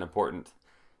one. He's an important,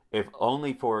 if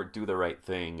only for Do the Right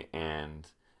Thing and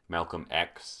Malcolm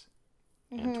X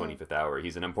and 25th Hour.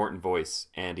 He's an important voice,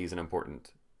 and he's an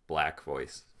important black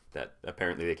voice that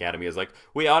apparently the Academy is like,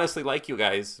 we honestly like you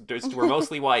guys. We're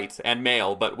mostly white and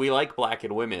male, but we like black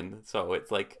and women. So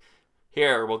it's like,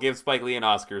 here, we'll give Spike Lee an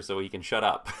Oscar so he can shut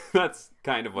up. That's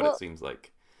kind of what it seems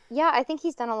like. Yeah, I think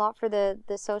he's done a lot for the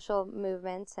social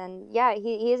movements, and yeah,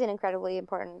 he is an incredibly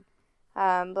important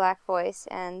black voice.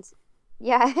 And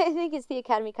yeah, I think it's the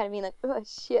Academy kind of being like, oh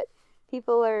shit,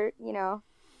 people are,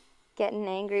 getting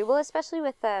angry. Well, especially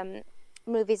with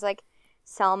movies like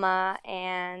Selma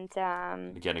and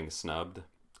getting snubbed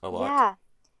a lot.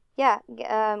 Yeah,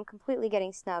 completely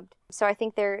getting snubbed. So I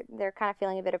think they're kind of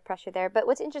feeling a bit of pressure there. But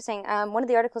what's interesting, one of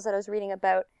the articles that I was reading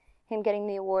about him getting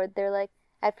the award, they're like,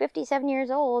 at 57 years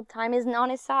old, time isn't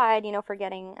on his side, for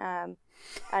getting a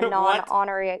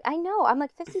non-honorary. I know. I'm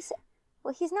like 56.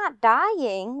 Well, he's not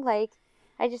dying. Like,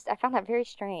 I found that very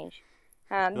strange.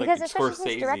 Because especially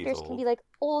since directors can be like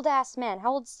old ass men.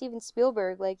 How old is Steven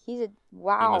Spielberg? Like,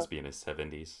 wow. He must be in his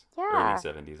 70s. Yeah.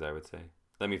 Early 70s, I would say.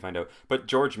 Let me find out. But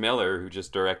George Miller, who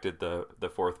just directed the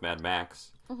fourth Mad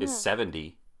Max, is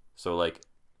 70. So, like,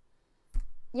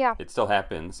 yeah, it still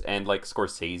happens. And, like,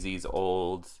 Scorsese's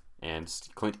old, and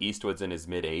Clint Eastwood's in his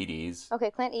mid-80s. Okay,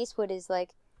 Clint Eastwood is,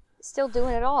 like, still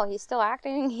doing it all. He's still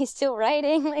acting. He's still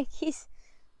writing. Like,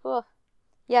 oh.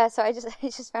 Yeah, so I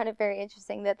just found it very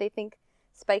interesting that they think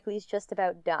Spike Lee's just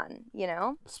about done,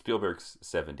 Spielberg's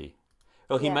 70.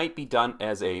 Well, he might be done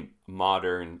as a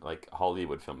modern, like,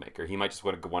 Hollywood filmmaker. He might just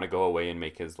want to go away and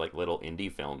make his, like, little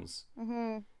indie films.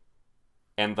 Mm-hmm.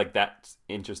 And, like, that's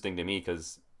interesting to me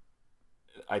because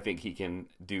I think he can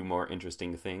do more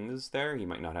interesting things there. He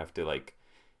might not have to, like...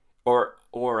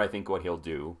 Or I think what he'll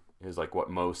do is, like, what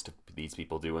most of these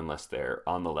people do, unless they're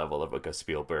on the level of, like, a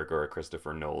Spielberg or a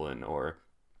Christopher Nolan or,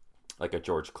 like, a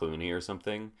George Clooney or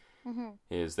something. Mm-hmm.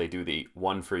 Is they do the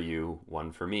one for you,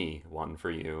 one for me, one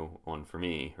for you, one for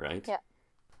me, right?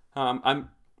 Yeah.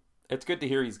 It's good to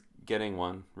hear he's getting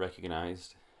one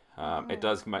recognized. It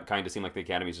does kind of seem like the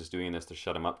Academy's just doing this to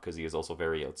shut him up because he is also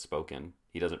very outspoken.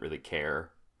 He doesn't really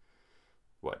care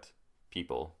what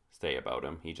people say about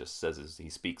him. He just says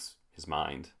he speaks his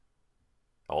mind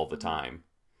all the time.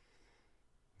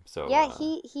 So Yeah,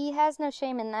 he has no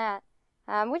shame in that,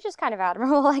 which is kind of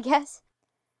admirable, I guess.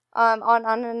 On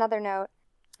another note,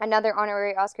 another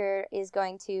honorary Oscar is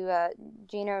going to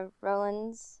Gina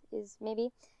Rowlands,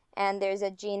 and there's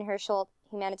a Jean Hersholt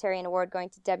Humanitarian Award going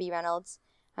to Debbie Reynolds.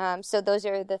 So those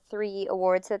are the 3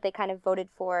 awards that they kind of voted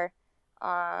for,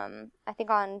 I think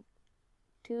on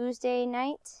Tuesday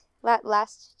night,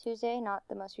 last Tuesday, not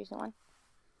the most recent one.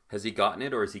 has he gotten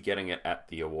it, or is he getting it at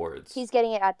the awards? He's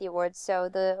getting it at the awards. So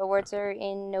the awards are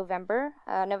in November,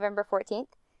 November 14th,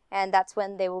 and that's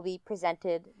when they will be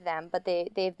presented them. But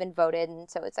they've been voted, and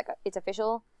so it's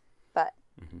official, but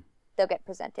they'll get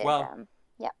presented. Well,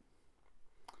 yeah.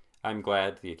 I'm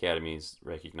glad the Academy's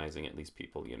recognizing at least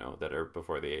people, that are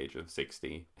before the age of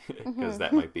 60, because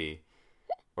that might be,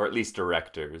 or at least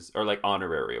directors, or like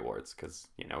honorary awards, because,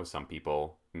 some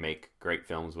people make great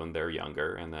films when they're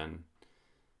younger, and then,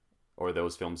 or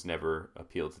those films never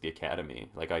appeal to the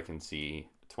Academy. Like, I can see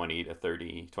 20 to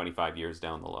 30, 25 years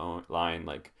down the line,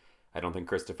 like, I don't think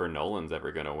Christopher Nolan's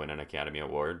ever going to win an Academy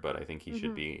Award, but I think he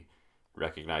should be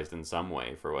recognized in some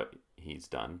way for what he's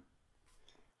done.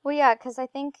 Well, yeah, because I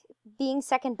think being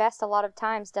second best a lot of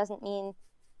times doesn't mean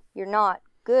you're not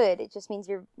good. It just means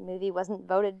your movie wasn't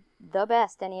voted the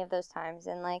best any of those times.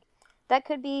 And, like, that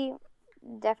could be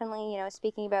definitely,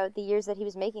 speaking about the years that he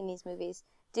was making these movies.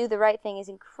 Do the Right Thing is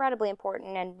incredibly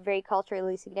important and very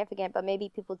culturally significant, but maybe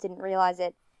people didn't realize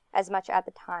it as much at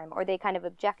the time, or they kind of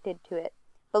objected to it.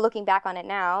 But looking back on it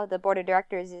now, the board of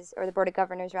directors or the board of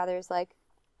governors rather, is like,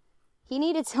 he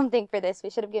needed something for this. We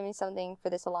should have given something for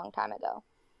this a long time ago.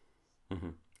 Mm-hmm.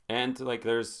 And like,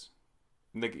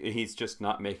 he's just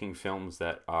not making films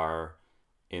that are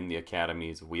in the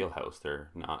Academy's wheelhouse.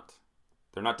 They're not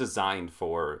designed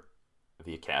for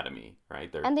the Academy,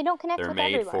 right? And they don't connect with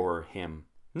everyone. They're made for him.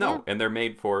 No, yeah. And they're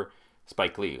made for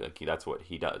Spike Lee. Like, that's what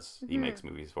he does. He makes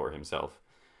movies for himself.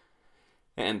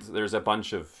 And there's a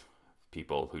bunch of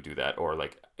people who do that, or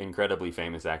like incredibly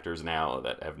famous actors now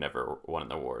that have never won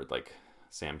an award, like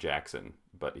Sam Jackson.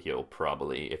 But he'll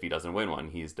probably, if he doesn't win one,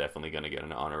 he's definitely going to get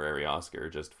an honorary Oscar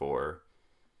just for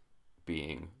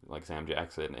being like Sam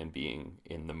Jackson and being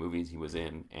in the movies he was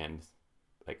in, and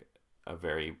like a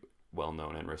very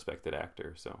well-known and respected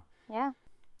actor. So yeah,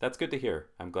 that's good to hear.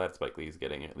 I'm glad Spike Lee's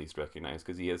getting at least recognized,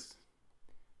 because he is.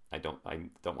 I don't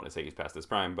want to say he's past his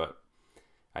prime, but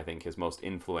I think his most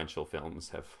influential films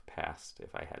have passed,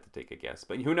 if I had to take a guess.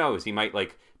 But who knows? He might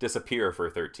like disappear for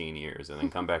 13 years and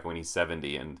then come back when he's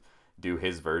 70 and do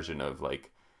his version of like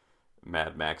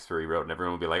Mad Max Fury Road, and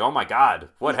everyone will be like, "Oh my God,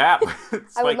 what happened?"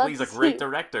 Spike Lee's a great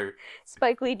director.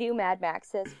 Spike Lee do Mad Max,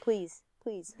 says, please.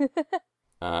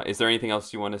 Is there anything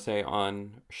else you want to say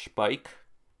on Spike?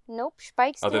 Nope,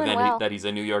 Spike's other doing than well. That he's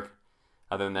a New York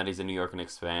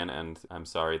Knicks fan, and I'm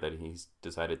sorry that he's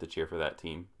decided to cheer for that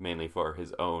team, mainly for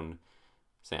his own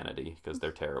sanity, because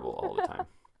they're terrible all the time.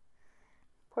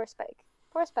 Poor Spike.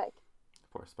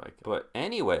 But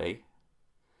anyway,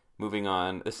 moving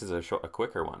on. This is a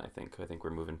quicker one, I think. I think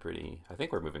we're moving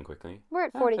quickly. We're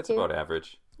at 42. That's about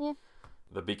average. Yeah.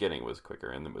 The beginning was quicker,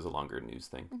 and it was a longer news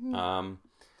thing. Mm-hmm.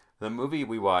 The movie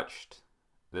we watched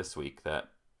this week that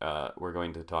we're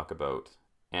going to talk about,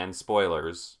 and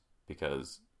spoilers,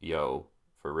 because,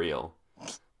 for real,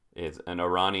 is an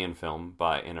Iranian film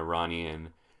by an Iranian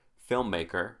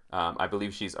filmmaker. I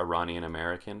believe she's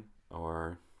Iranian-American,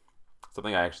 or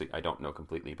something I don't know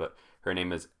completely, but her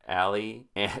name is Anna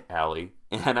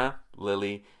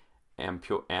Lily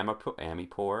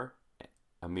Amirpour.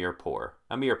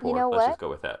 You know Let's what? just go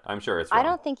with that. I'm sure it's wrong. I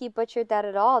don't think you butchered that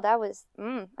at all. That was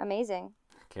amazing.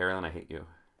 Carolyn, I hate you.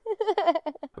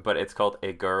 But it's called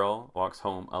A Girl Walks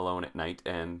Home Alone at Night,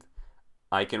 and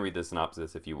I can read the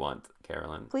synopsis if you want,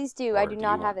 Carolyn. Please do. I do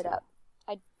not have it up.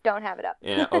 I don't have it up.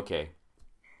 Yeah, okay.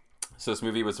 So this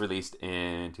movie was released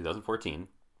in 2014,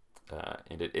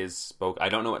 and it is I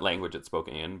don't know what language it's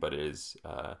spoken in, but it is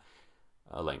a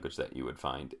language that you would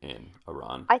find in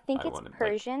Iran. I think it's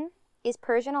Persian. Is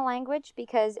Persian a language?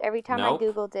 Because every time I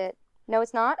Googled it... No,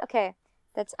 it's not? Okay.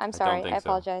 I'm sorry. I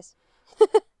apologize.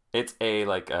 It's a,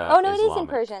 like, oh, no, Islamic. It is in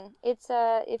Persian. It's,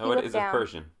 if you look down... it is in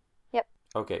Persian? Yep.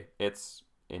 Okay, it's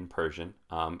in Persian,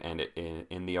 and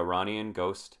in the Iranian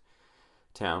ghost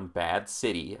town, Bad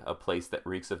City, a place that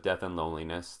reeks of death and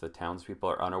loneliness, the townspeople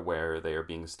are unaware they are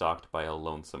being stalked by a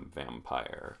lonesome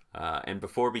vampire. And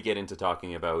before we get into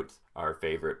talking about our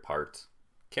favorite part,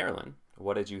 Carolyn,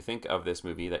 what did you think of this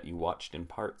movie that you watched in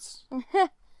parts?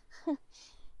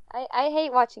 I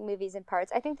hate watching movies in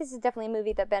parts. I think this is definitely a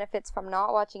movie that benefits from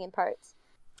not watching in parts.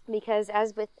 Because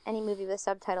as with any movie with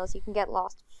subtitles, you can get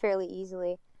lost fairly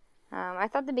easily. I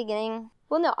thought the beginning...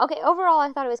 Well, no. Okay, overall,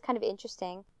 I thought it was kind of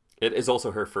interesting. It is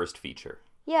also her first feature.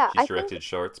 Yeah, She's directed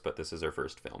shorts, but this is her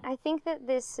first film. I think that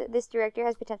this director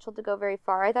has potential to go very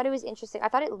far. I thought it was interesting. I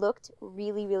thought it looked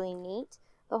really, really neat.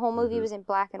 The whole movie was in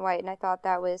black and white, and I thought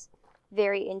that was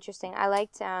very interesting. I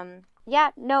liked.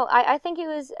 I think it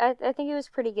was. I think it was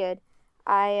pretty good.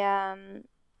 I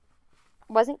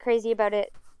wasn't crazy about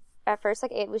it at first.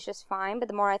 Like, it was just fine. But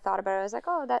the more I thought about it, I was like,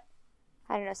 oh, that,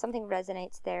 I don't know, something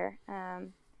resonates there.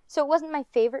 So it wasn't my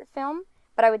favorite film,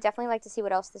 but I would definitely like to see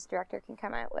what else this director can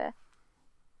come out with.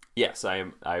 Yes,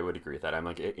 I would agree with that. I'm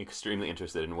like extremely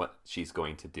interested in what she's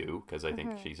going to do because I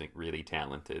think she's like, really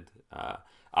talented.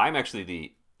 I'm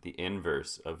actually the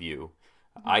inverse of you.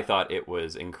 I thought it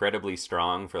was incredibly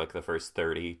strong for like the first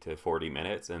 30 to 40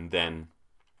 minutes, and then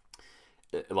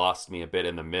it lost me a bit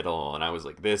in the middle, and I was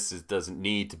like, doesn't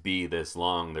need to be this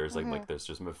long. There's like there's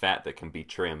just some fat that can be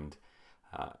trimmed.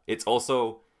 It's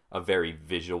also a very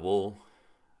visual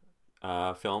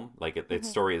film. Like its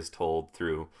story is told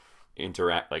through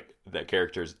like the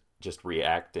characters just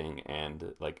reacting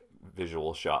and like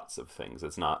visual shots of things.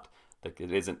 It's not like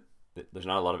there's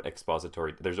not a lot of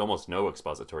expository. There's almost no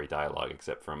expository dialogue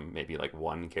except from maybe like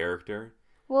one character.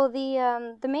 Well,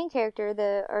 the main character,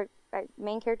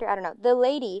 I don't know, the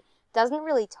lady doesn't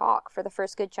really talk for the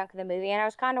first good chunk of the movie, and I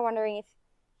was kind of wondering if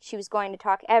she was going to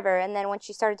talk ever. And then when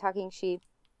she started talking, she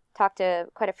talked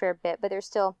quite a fair bit, but there's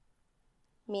still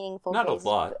meaningful. Not a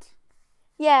lot.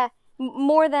 Yeah.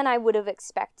 More than I would have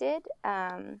expected,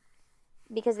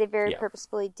 because they very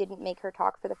purposefully didn't make her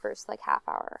talk for the first like half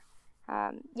hour.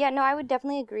 I would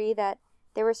definitely agree that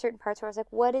there were certain parts where I was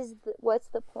like, what's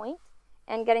the point?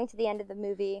 And getting to the end of the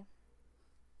movie,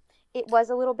 it was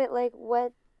a little bit like,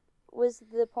 what was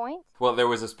the point? Well, there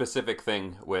was a specific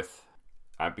thing with,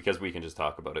 because we can just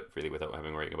talk about it freely without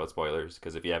having worrying about spoilers,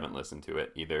 because if you haven't listened to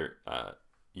it, either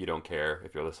you don't care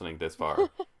if you're listening this far,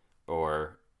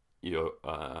 or you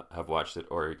have watched it,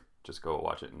 or just go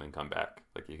watch it and then come back.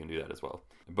 Like, you can do that as well.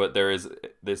 But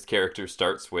this character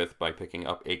starts by picking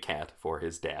up a cat for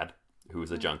his dad,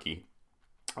 who's a junkie,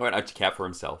 or a cat for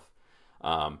himself.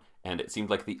 And it seemed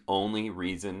like the only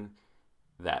reason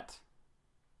that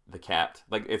the cat,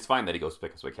 like, it's fine that he goes to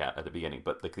pick up a cat at the beginning,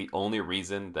 but like the only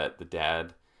reason that the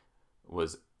dad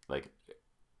was like,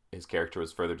 his character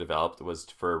was further developed was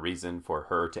for a reason for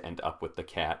her to end up with the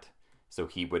cat, so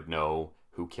he would know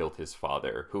who killed his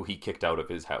father, who he kicked out of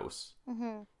his house.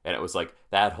 And it was like,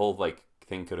 that whole like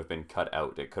thing could have been cut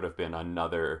out. It could have been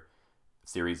another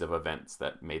series of events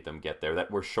that made them get there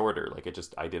that were shorter. Like,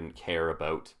 I didn't care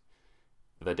about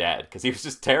the dad because he was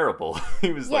just terrible.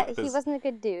 He was he wasn't a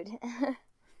good dude.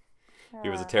 He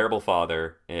was a terrible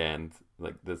father, and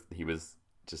like he was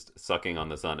just sucking on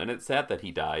the son. And it's sad that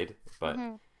he died, but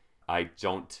I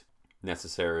don't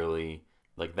necessarily,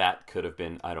 like, that could have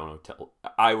been, I don't know,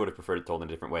 I would have preferred it told in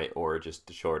a different way or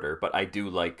just shorter. But I do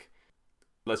like,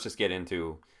 let's just get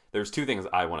into, there's two things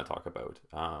I want to talk about.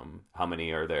 How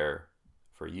many are there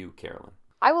for you, Carolyn?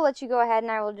 I will let you go ahead,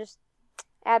 and I will just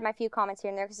add my few comments here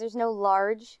and there, because there's no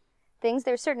large things.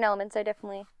 There's certain elements I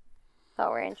definitely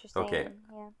thought were interesting. Okay.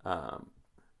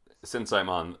 Since I'm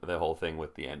on the whole thing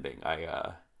with the ending,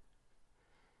 I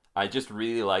just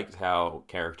really liked how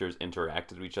characters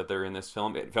interacted with each other in this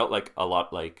film. It felt like a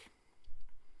lot like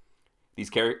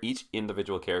each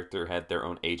individual character had their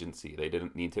own agency. They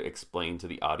didn't need to explain to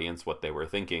the audience what they were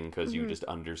thinking, because you just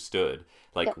understood.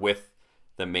 Like, with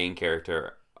the main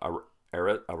character,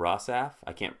 Arasaf,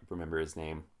 I can't remember his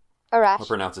name. Arash. I'll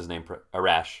pronounce his name.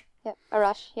 Arash. Yep,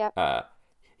 Arash, yep.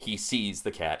 He sees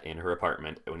the cat in her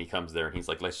apartment when he comes there, and he's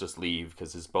like, let's just leave,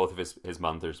 because both of his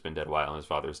mother's been dead a while and his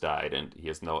father's died, and he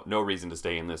has no reason to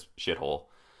stay in this shithole.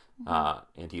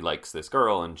 And he likes this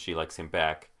girl, and she likes him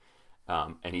back.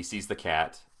 And he sees the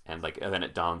cat, and then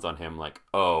it dawns on him, like,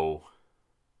 oh,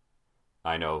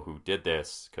 I know who did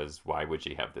this, because why would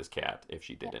she have this cat if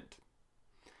she didn't?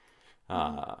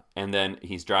 And then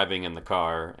he's driving in the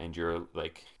car, and you're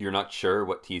not sure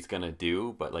what he's gonna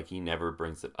do, but like, he never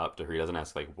brings it up to her. He doesn't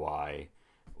ask like why,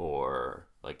 or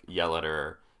like yell at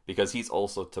her, because he's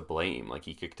also to blame. Like,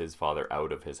 he kicked his father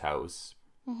out of his house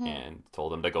and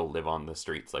told him to go live on the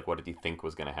streets. Like, what did he think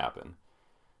was gonna happen?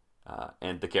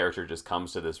 And the character just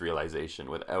comes to this realization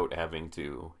without having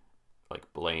to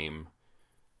like blame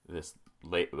this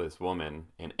woman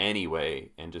in any way,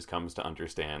 and just comes to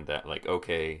understand that, like,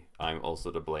 okay, I'm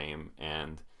also to blame,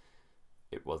 and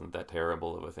it wasn't that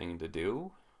terrible of a thing to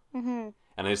do. And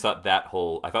I just thought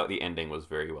I thought the ending was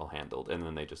very well handled, and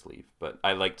then they just leave. But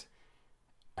I liked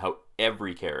how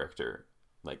every character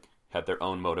like had their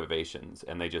own motivations,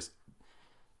 and they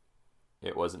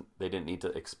didn't need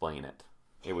to explain it.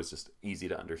 It was just easy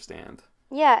to understand.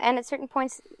 Yeah, and at certain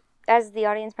points, as the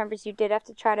audience members, you did have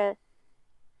to try to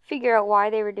figure out why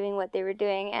they were doing what they were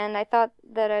doing. And I thought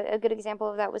that a good example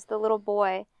of that was the little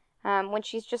boy. When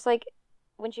she's just like,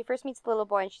 when she first meets the little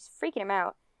boy and she's freaking him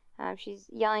out. She's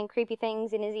yelling creepy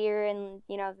things in his ear, and,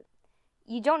 you know,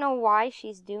 you don't know why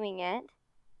she's doing it,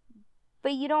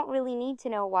 but you don't really need to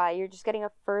know why. You're just getting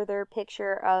a further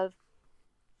picture of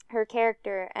her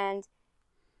character. And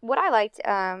what I liked,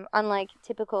 unlike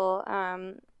typical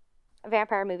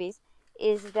vampire movies,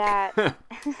 is that,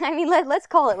 I mean, let's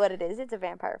call it what it is. It's a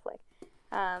vampire flick.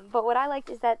 But what I liked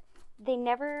is that they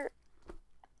never,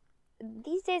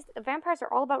 these days, vampires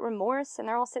are all about remorse, and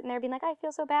they're all sitting there being like, I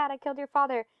feel so bad, I killed your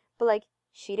father. But, like,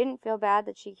 she didn't feel bad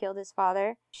that she killed his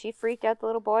father. She freaked out the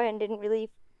little boy and didn't really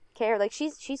care. Like,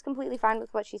 she's completely fine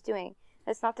with what she's doing.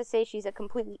 That's not to say she's a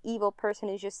completely evil person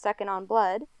who's just sucking on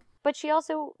blood, but she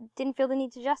also didn't feel the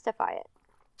need to justify it.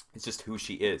 It's just who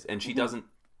she is. And she doesn't,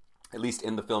 at least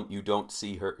in the film, you don't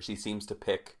see her, she seems to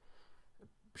pick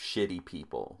shitty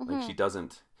people. Like, she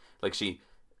doesn't, like, she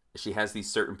has these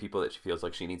certain people that she feels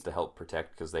like she needs to help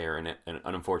protect because they are in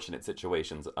unfortunate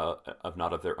situations of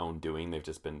not of their own doing. They've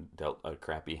just been dealt a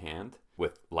crappy hand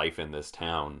with life in this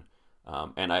town.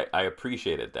 And I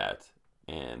appreciated that.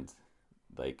 And,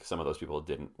 like, some of those people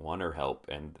didn't want her help,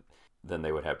 and then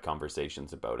they would have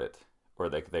conversations about it. Or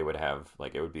they would have,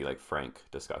 like, it would be like frank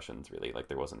discussions, really. Like,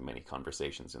 there wasn't many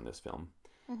conversations in this film.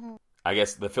 I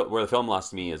guess where the film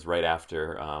lost me is right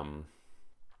after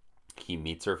he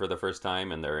meets her for the first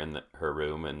time, and they're in her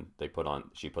room, and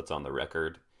she puts on the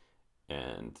record,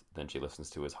 and then she listens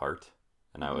to his heart.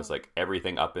 And I was like,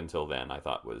 everything up until then I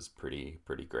thought was pretty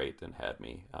great and had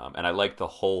me. And I liked the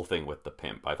whole thing with the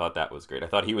pimp. I thought that was great. I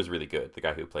thought he was really good, the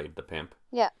guy who played the pimp.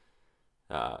 Yeah.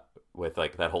 With,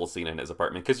 like, that whole scene in his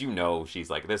apartment, because, you know, she's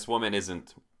like, this woman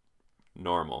isn't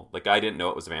normal. Like, I didn't know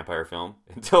it was a vampire film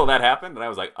until that happened, and I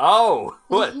was like, oh,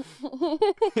 what?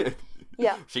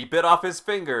 Yeah. She bit off his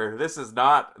finger. This is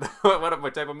not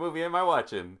what type of movie am I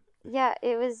watching? Yeah,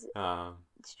 it was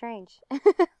strange.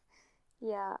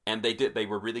 Yeah. And they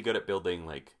were really good at building,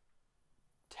 like,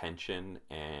 tension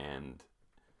and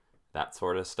that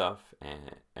sort of stuff,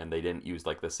 and they didn't use,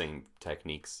 like, the same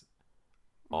techniques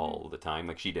all the time.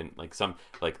 Like, she didn't,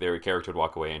 like, their character would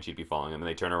walk away and she'd be following them, and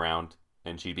they turn around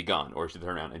and she'd be gone, or she'd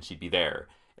turn around and she'd be there,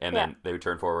 and then they would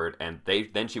turn forward and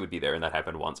then she would be there, and that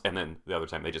happened once, and then the other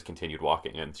time they just continued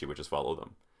walking and she would just follow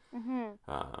them.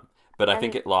 But I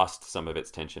think it lost some of its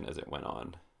tension as it went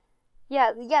on.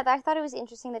 Yeah, I thought it was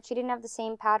interesting that she didn't have the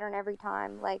same pattern every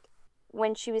time. Like,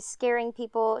 when she was scaring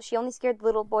people, she only scared the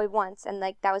little boy once, and,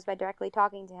 like, that was by directly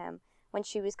talking to him. When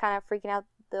she was kind of freaking out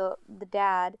the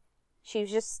dad, she was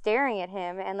just staring at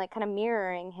him and, like, kind of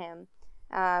mirroring him.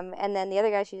 And then the other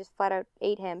guy, she just flat out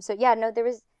ate him. So, yeah, no,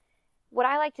 what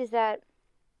I liked is that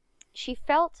she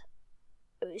felt,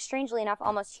 strangely enough,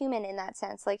 almost human in that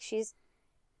sense. Like, she's,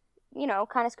 you know,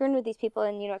 kind of screwing with these people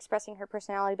and, you know, expressing her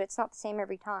personality, but it's not the same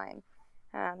every time.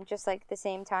 Just like the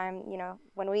same time, you know,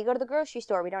 when we go to the grocery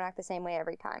store, we don't act the same way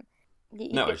every time. You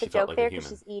get the joke there because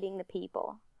she's eating the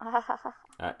people.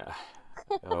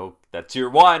 Oh, that's your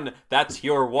one. That's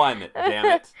your one. Damn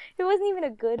it! It wasn't even a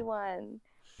good one.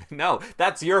 No,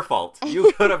 that's your fault.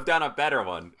 You could have done a better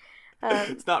one.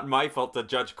 It's not my fault to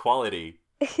judge quality.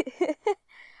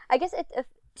 I guess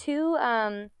two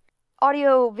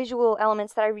audio visual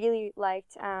elements that I really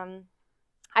liked.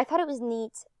 I thought it was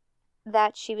neat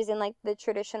that she was in, like, the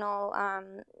traditional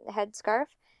headscarf,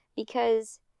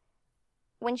 because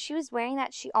when she was wearing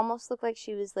that, she almost looked like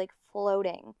she was, like,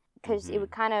 floating, because it would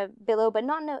kind of billow, but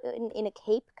not in a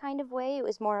cape kind of way. It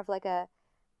was more of like a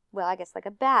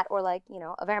bat, or, like, you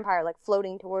know, a vampire, like,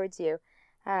 floating towards you.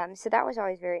 So that was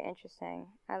always very interesting.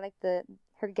 I liked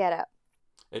her getup.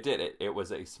 It did. It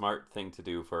was a smart thing to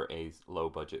do for a low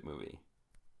budget movie.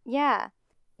 Yeah.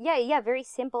 Very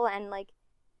simple, and, like,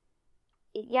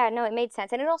 it made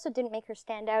sense. And it also didn't make her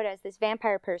stand out as this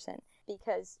vampire person,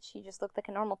 because she just looked like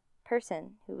a normal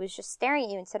person who was just staring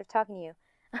at you instead of talking to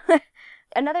you.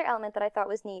 Another element that I thought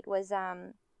was neat was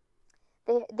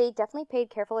they definitely paid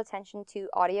careful attention to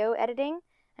audio editing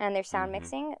and their sound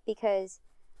mixing, because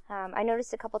I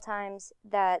noticed a couple times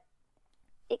that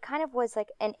it kind of was like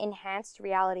an enhanced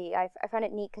reality. I found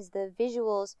it neat because the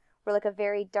visuals were like a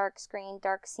very dark screen,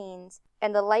 dark scenes,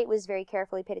 and the light was very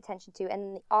carefully paid attention to,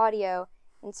 and the audio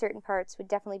in certain parts would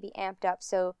definitely be amped up.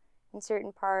 So in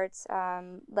certain parts,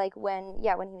 like when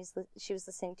she was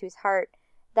listening to his heart,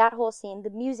 that whole scene, the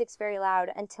music's very loud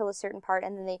until a certain part,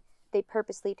 and then they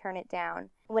purposely turn it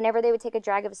down. Whenever they would take a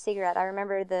drag of a cigarette, I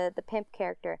remember the pimp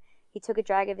character, he took a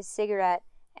drag of his cigarette,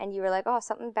 and you were like, oh,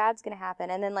 something bad's gonna happen.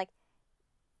 And then, like,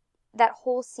 that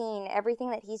whole scene,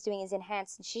 everything that he's doing is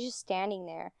enhanced, and she's just standing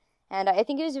there. And I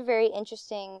think it was a very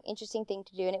interesting thing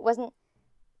to do, and it wasn't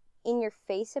in your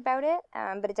face about it,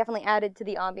 but it definitely added to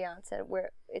the ambiance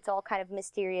where it's all kind of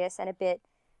mysterious and a bit,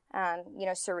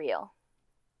 surreal.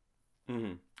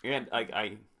 Mm-hmm. And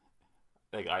I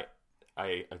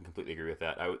completely agree with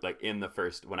that. I would like in the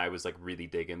first when I was like really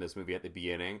digging this movie at the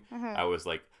beginning, Mm-hmm. I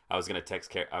was gonna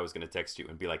text you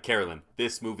and be like, Carolyn,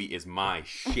 this movie is my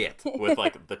shit with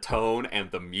like the tone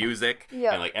and the music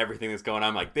Yeah. and like everything that's going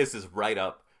on. Like this is right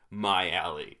up my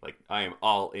alley. Like I am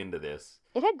all into this.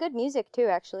 It had good music too,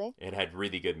 actually. It had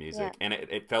really good music, and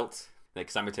it felt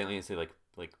like simultaneously like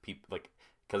people like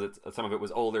because it's some of it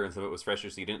was older and some of it was fresher,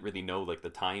 so you didn't really know like the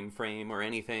time frame or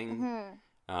anything.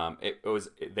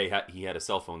 Mm-hmm. He had a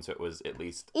cell phone, so it was at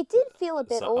least It did feel a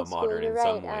bit old school. modern You're in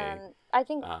right. some way. I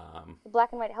think the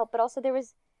black and white helped, but also there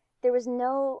was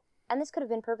no, and this could have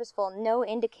been purposeful, no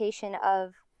indication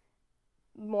of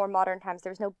more modern times.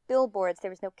 There was no billboards,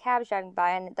 there was no cabs driving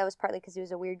by, and that was partly because it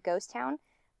was a weird ghost town.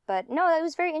 But no, it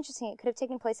was very interesting. It could have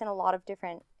taken place in a lot of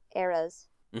different eras.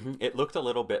 Mm-hmm. It looked a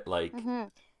little bit like Mm-hmm.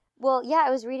 Well, yeah, I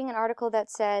was reading an article that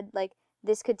said like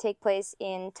this could take place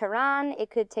in Tehran. It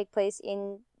could take place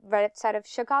in right outside of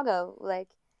Chicago. Like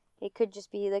it could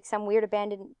just be like some weird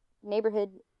abandoned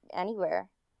neighborhood anywhere,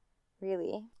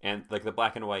 really. and like the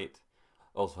black and white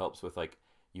also helps with like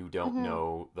you don't Mm-hmm.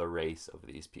 know the race of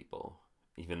these people,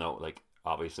 even though like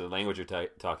obviously the language you're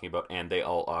talking about, and they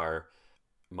all are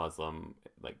Muslim,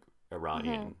 like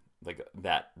Iranian, Mm-hmm. like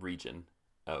that region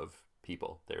of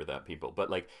people. They're that people. But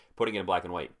like putting it in black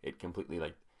and white, it completely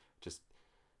like just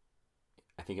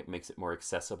I think it makes it more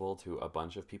accessible to a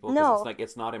bunch of people. 'Cause No. it's like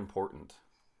it's not important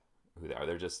who they are.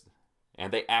 They're just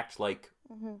and they act like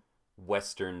Mm-hmm.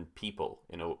 Western people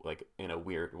in a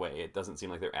weird way. It doesn't seem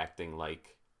like they're acting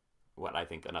like what I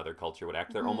think another culture would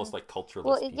act. They're Mm-hmm. almost like cultureless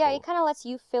Well, people. yeah, it kind of lets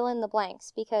you fill in the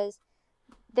blanks because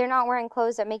they're not wearing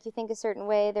clothes that make you think a certain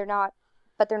way. They're not,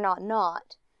 but they're not,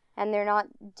 and they're not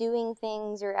doing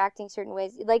things or acting certain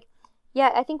ways. Like,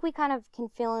 yeah, I think we kind of can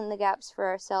fill in the gaps for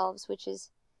ourselves, which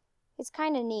is, it's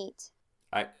kind of neat.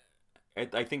 I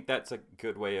think that's a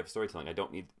good way of storytelling. I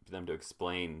don't need them to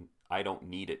explain. I don't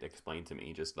need it explained to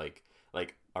me. Just like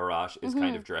Arash is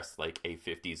kind of dressed like a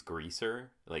 50s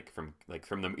greaser, like from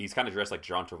the he's kind of dressed like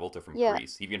John Travolta from Yeah.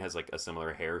 Grease. He even has like a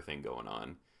similar hair thing going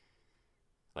on,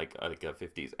 like a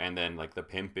 50s. And then like the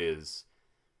pimp is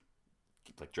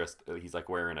like dressed. He's like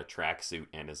wearing a tracksuit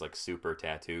and is like super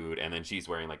tattooed. And then she's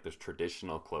wearing like this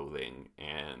traditional clothing,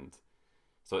 and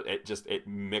so it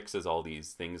mixes all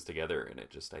these things together, and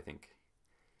I think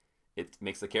it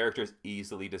makes the characters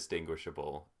easily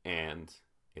distinguishable, and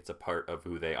it's a part of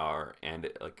who they are, and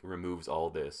it like removes all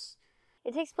this.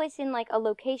 It takes place in like a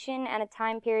location and a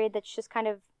time period that's just kind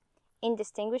of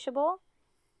indistinguishable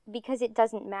because it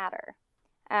doesn't matter.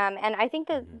 And I think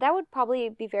that that would probably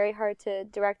be very hard to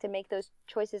direct and make those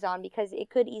choices on because it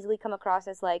could easily come across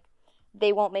as like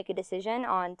they won't make a decision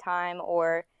on time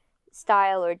or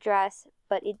style or dress,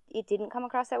 but it didn't come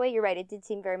across that way. You're right. It did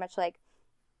seem very much like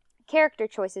character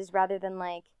choices rather than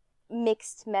like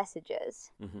mixed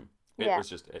messages. Mm-hmm. It was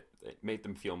just it made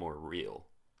them feel more real,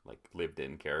 like lived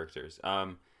in characters.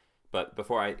 But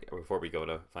before we go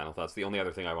to final thoughts, the only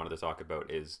other thing I wanted to talk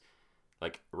about is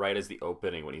like right as the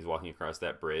opening when he's walking across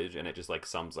that bridge, and it just like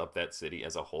sums up that city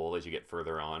as a whole as you get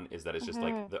further on, is that it's just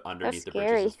like the underneath the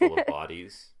bridge is full of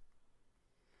bodies.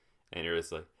 And you're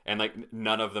just like, and like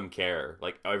none of them care.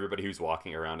 Like everybody who's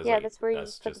walking around is like, that's where you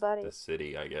that's put the just bodies. the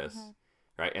city, I guess,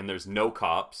 right? And there's no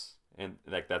cops, and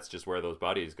like that's just where those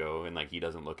bodies go, and like he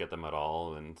doesn't look at them at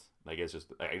all, and like it's just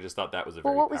I just thought that was a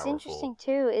very Well, what was powerful interesting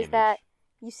too is image. that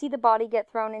you see the body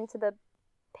get thrown into the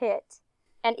pit,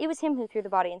 and it was him who threw the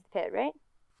body into the pit, right?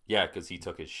 Yeah, because he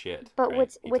took his shit. But right?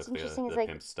 what's He took interesting the is like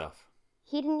pimp stuff.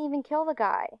 he didn't even kill the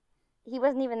guy. He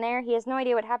wasn't even there. He has no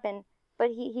idea what happened. But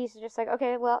he's just like,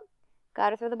 okay, well,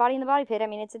 gotta throw the body in the body pit. I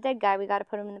mean, it's a dead guy. We gotta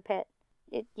put him in the pit.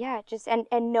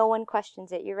 And no one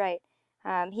questions it. You're right.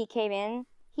 He came in.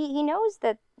 He knows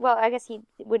that. Well, I guess he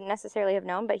wouldn't necessarily have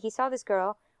known, but he saw this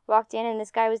girl walked in and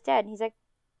this guy was dead. And he's like,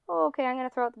 oh, okay, I'm gonna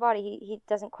throw out the body. He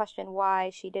doesn't question why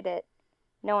she did it.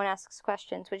 No one asks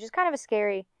questions, which is kind of a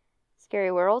scary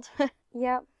world.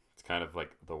 Yep. It's kind of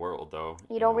like the world, though.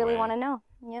 You don't really want to know.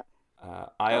 Yep.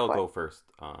 I'll go first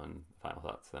on final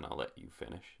thoughts, then I'll let you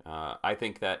finish. I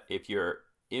think that if you're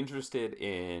interested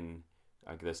in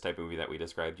this type of movie that we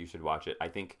described, you should watch it. I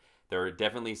think there are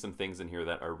definitely some things in here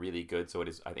that are really good, so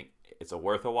I think it's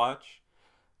worth a watch.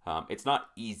 It's not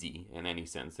easy in any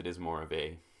sense. It is more of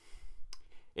it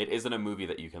isn't a movie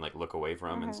that you can like look away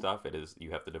from and stuff. It is, you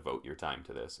have to devote your time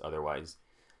to this, otherwise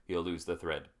you'll lose the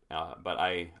thread. But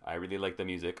I really like the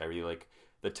music. I really like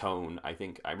the tone. I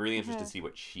think I'm really interested to see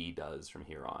what she does from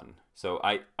here on. So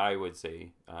I would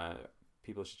say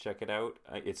people should check it out.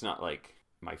 It's not like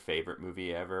my favorite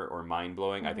movie ever or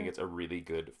mind-blowing. I think it's a really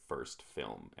good first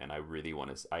film, and I really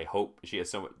want to, I hope she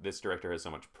has this director has so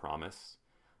much promise,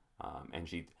 and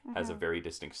she has a very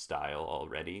distinct style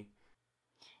already.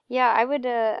 Yeah, I would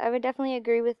definitely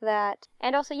agree with that.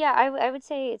 And also, yeah, I would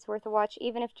say it's worth a watch,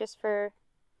 even if just for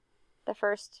the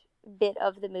first bit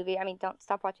of the movie. I mean, don't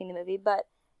stop watching the movie, but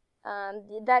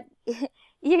that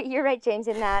you're right, James,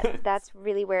 in that that's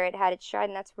really where it had its stride,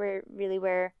 and that's where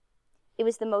it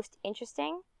was the most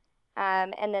interesting,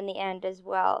 and then the end as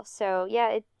well. So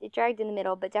yeah, it dragged in the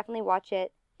middle, but definitely watch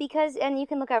it, because, and you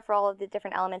can look out for all of the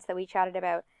different elements that we chatted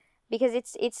about, because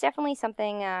it's definitely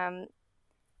something.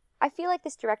 I feel like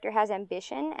this director has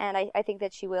ambition, and I think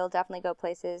that she will definitely go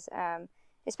places,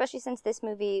 especially since this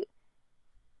movie,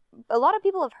 a lot of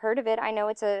people have heard of it. I know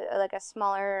it's a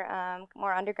smaller,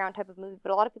 more underground type of movie,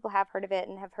 but a lot of people have heard of it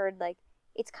and have heard, like,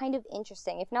 it's kind of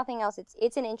interesting. If nothing else,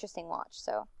 it's an interesting watch.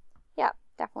 So yeah,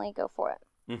 definitely go for it.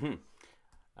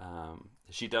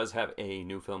 She does have a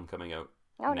new film coming out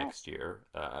next year,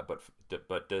 but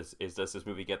does this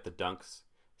movie get the Dunks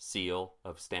seal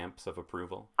of stamps of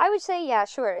approval? I would say, yeah,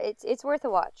 sure. It's worth a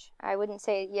watch. I wouldn't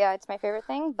say, yeah, it's my favorite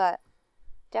thing, but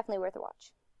definitely worth a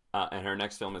watch. And her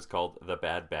next film is called The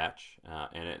Bad Batch,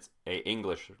 and it's a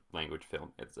English language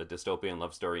film. It's a dystopian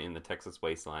love story in the Texas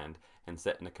wasteland and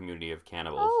set in a community of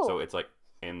cannibals. Oh. So it's like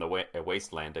in the a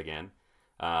wasteland again,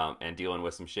 and dealing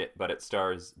with some shit. But it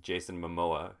stars Jason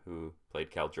Momoa, who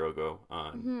played Khal Drogo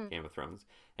on Game of Thrones,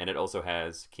 and it also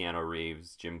has Keanu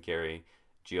Reeves, Jim Carrey,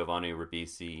 Giovanni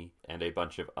Ribisi, and a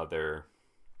bunch of other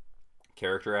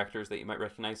character actors that you might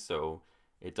recognize. So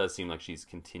it does seem like she's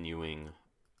continuing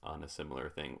on a similar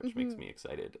thing, which makes me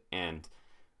excited, and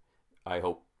I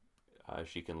hope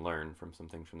she can learn from some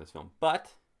things from this film.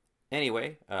 But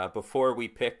anyway, before we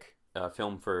pick a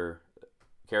film for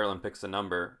Carolyn picks a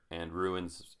number and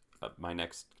ruins my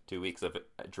next 2 weeks of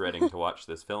dreading to watch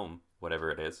this film,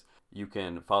 whatever it is, you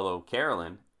can follow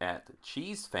Carolyn at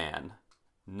CheeseFan1,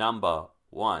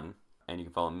 and you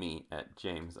can follow me at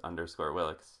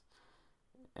James_Willix.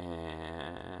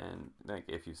 And like,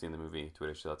 if you've seen the movie,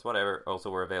 Twitter, thoughts, whatever. Also,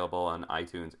 we're available on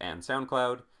iTunes and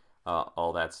SoundCloud.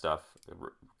 All that stuff.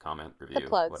 Comment, review, the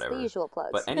plugs, whatever. The usual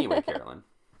plugs. But anyway, Carolyn,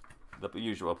 the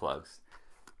usual plugs.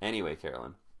 Anyway,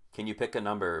 Carolyn, can you pick a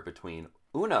number between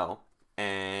 1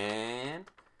 and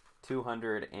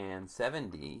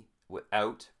 270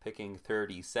 without picking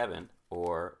 37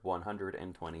 or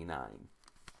 129?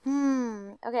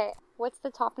 Okay. What's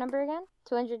the top number again?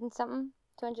 200 and something?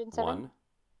 207? 1.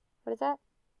 What is that?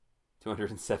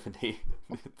 270.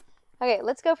 Okay,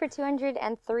 let's go for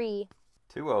 203.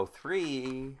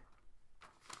 203.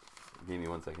 Give me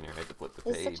 1 second here. I had to flip the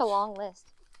page. It's such a long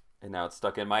list. And now it's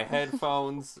stuck in my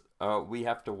headphones. We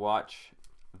have to watch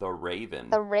The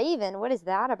Raven. The Raven? What is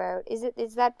that about?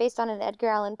 Is that based on an Edgar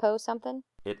Allan Poe something?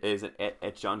 It is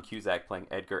John Cusack playing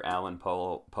Edgar Allan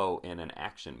Poe in an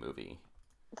action movie.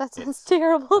 That sounds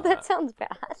terrible. That sounds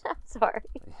bad. I'm sorry.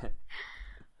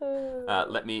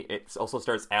 It also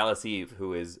stars Alice Eve,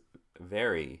 who is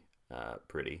very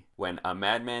pretty. When a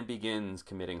madman begins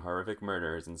committing horrific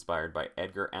murders inspired by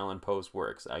Edgar Allan Poe's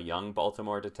works, a young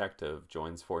Baltimore detective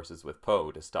joins forces with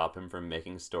Poe to stop him from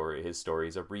making his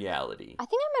stories a reality. I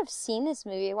think I might have seen this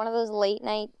movie, one of those late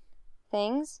night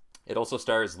things. It also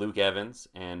stars Luke Evans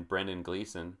and Brendan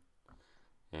Gleeson,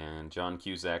 and John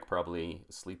Cusack probably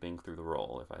sleeping through the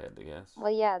role, if I had to guess.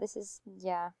 Well, yeah,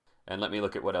 yeah. And let me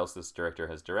look at what else this director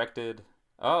has directed.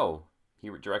 Oh, he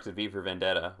directed V for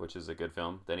Vendetta, which is a good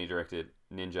film. Then he directed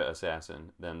Ninja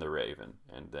Assassin, then The Raven,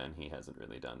 and then he hasn't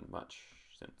really done much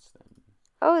since then.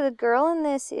 Oh, the girl in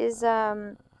this is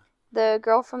the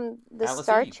girl from the Alice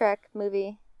Star Eve. Trek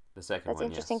movie. The second That's one,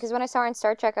 interesting, yes. because when I saw her in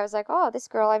Star Trek, I was like, oh, this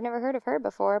girl, I've never heard of her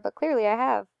before, but clearly I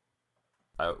have.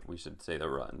 We should say the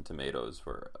Rotten Tomatoes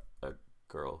for a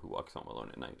girl who walks home alone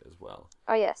at night as well.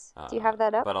 Oh, yes. Do you have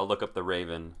that up? But I'll look up The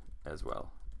Raven as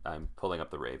well. I'm pulling up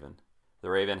The Raven.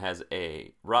 The Raven has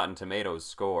a Rotten Tomatoes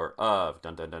score of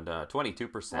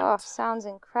 22%. Oh, sounds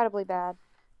incredibly bad.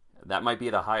 That might be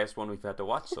the highest one we've had to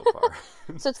watch so far.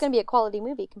 So it's going to be a quality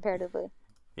movie comparatively.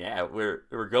 Yeah,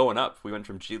 we're going up. We went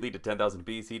from Chile to 10,000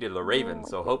 BC to The Raven,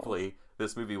 so hopefully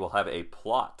this movie will have a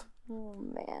plot. Oh,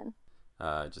 man.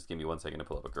 Just give me 1 second to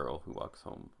pull up a girl who walks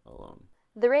home alone.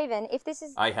 The Raven, if this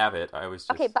is... I have it. I was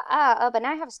just... Okay, but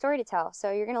now I have a story to tell,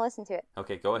 so you're going to listen to it.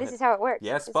 Okay, go ahead. This is how it works.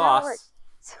 Yes, this boss.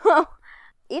 So,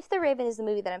 if The Raven is the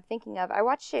movie that I'm thinking of, I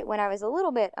watched it when I was a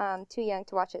little bit too young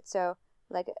to watch it, so,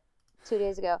 like, 2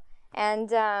 days ago. And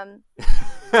it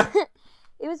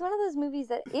was one of those movies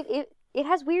that, it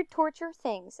has weird torture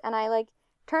things, and I like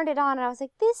turned it on and I was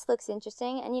like, this looks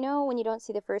interesting. And you know, when you don't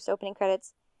see the first opening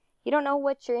credits, you don't know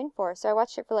what you're in for. So I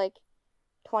watched it for like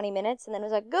 20 minutes and then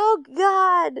was like, oh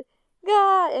God,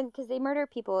 God, and because they murder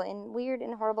people in weird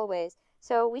and horrible ways.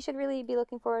 So we should really be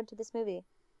looking forward to this movie.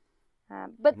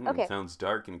 But okay, Sounds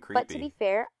dark and but to be creepy.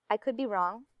 fair, I could be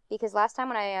wrong because last time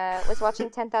when I was watching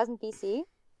 10,000 BC,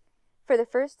 for the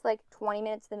first like 20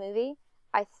 minutes of the movie,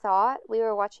 I thought we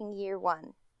were watching year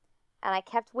one, and I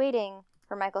kept waiting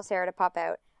for Michael Cera to pop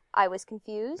out. I was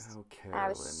confused, Oh, and I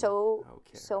was Carolyn. so Oh,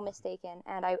 so Carolyn. mistaken,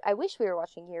 and I wish we were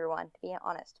watching year one to be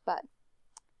honest, but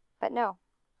no.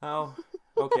 Oh,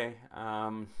 okay.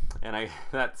 And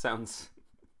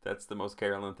that's the most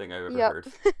Carolyn thing I've ever Yep. heard.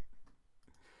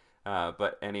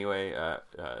 But anyway, A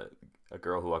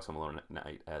Girl Who Walks Home Alone at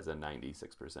Night has a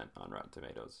 96% on Rotten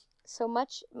Tomatoes. So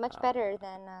much better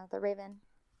than The Raven.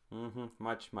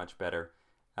 Much, much better.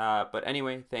 But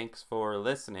anyway, thanks for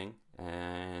listening,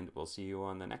 and we'll see you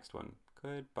on the next one.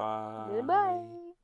 Goodbye. Goodbye.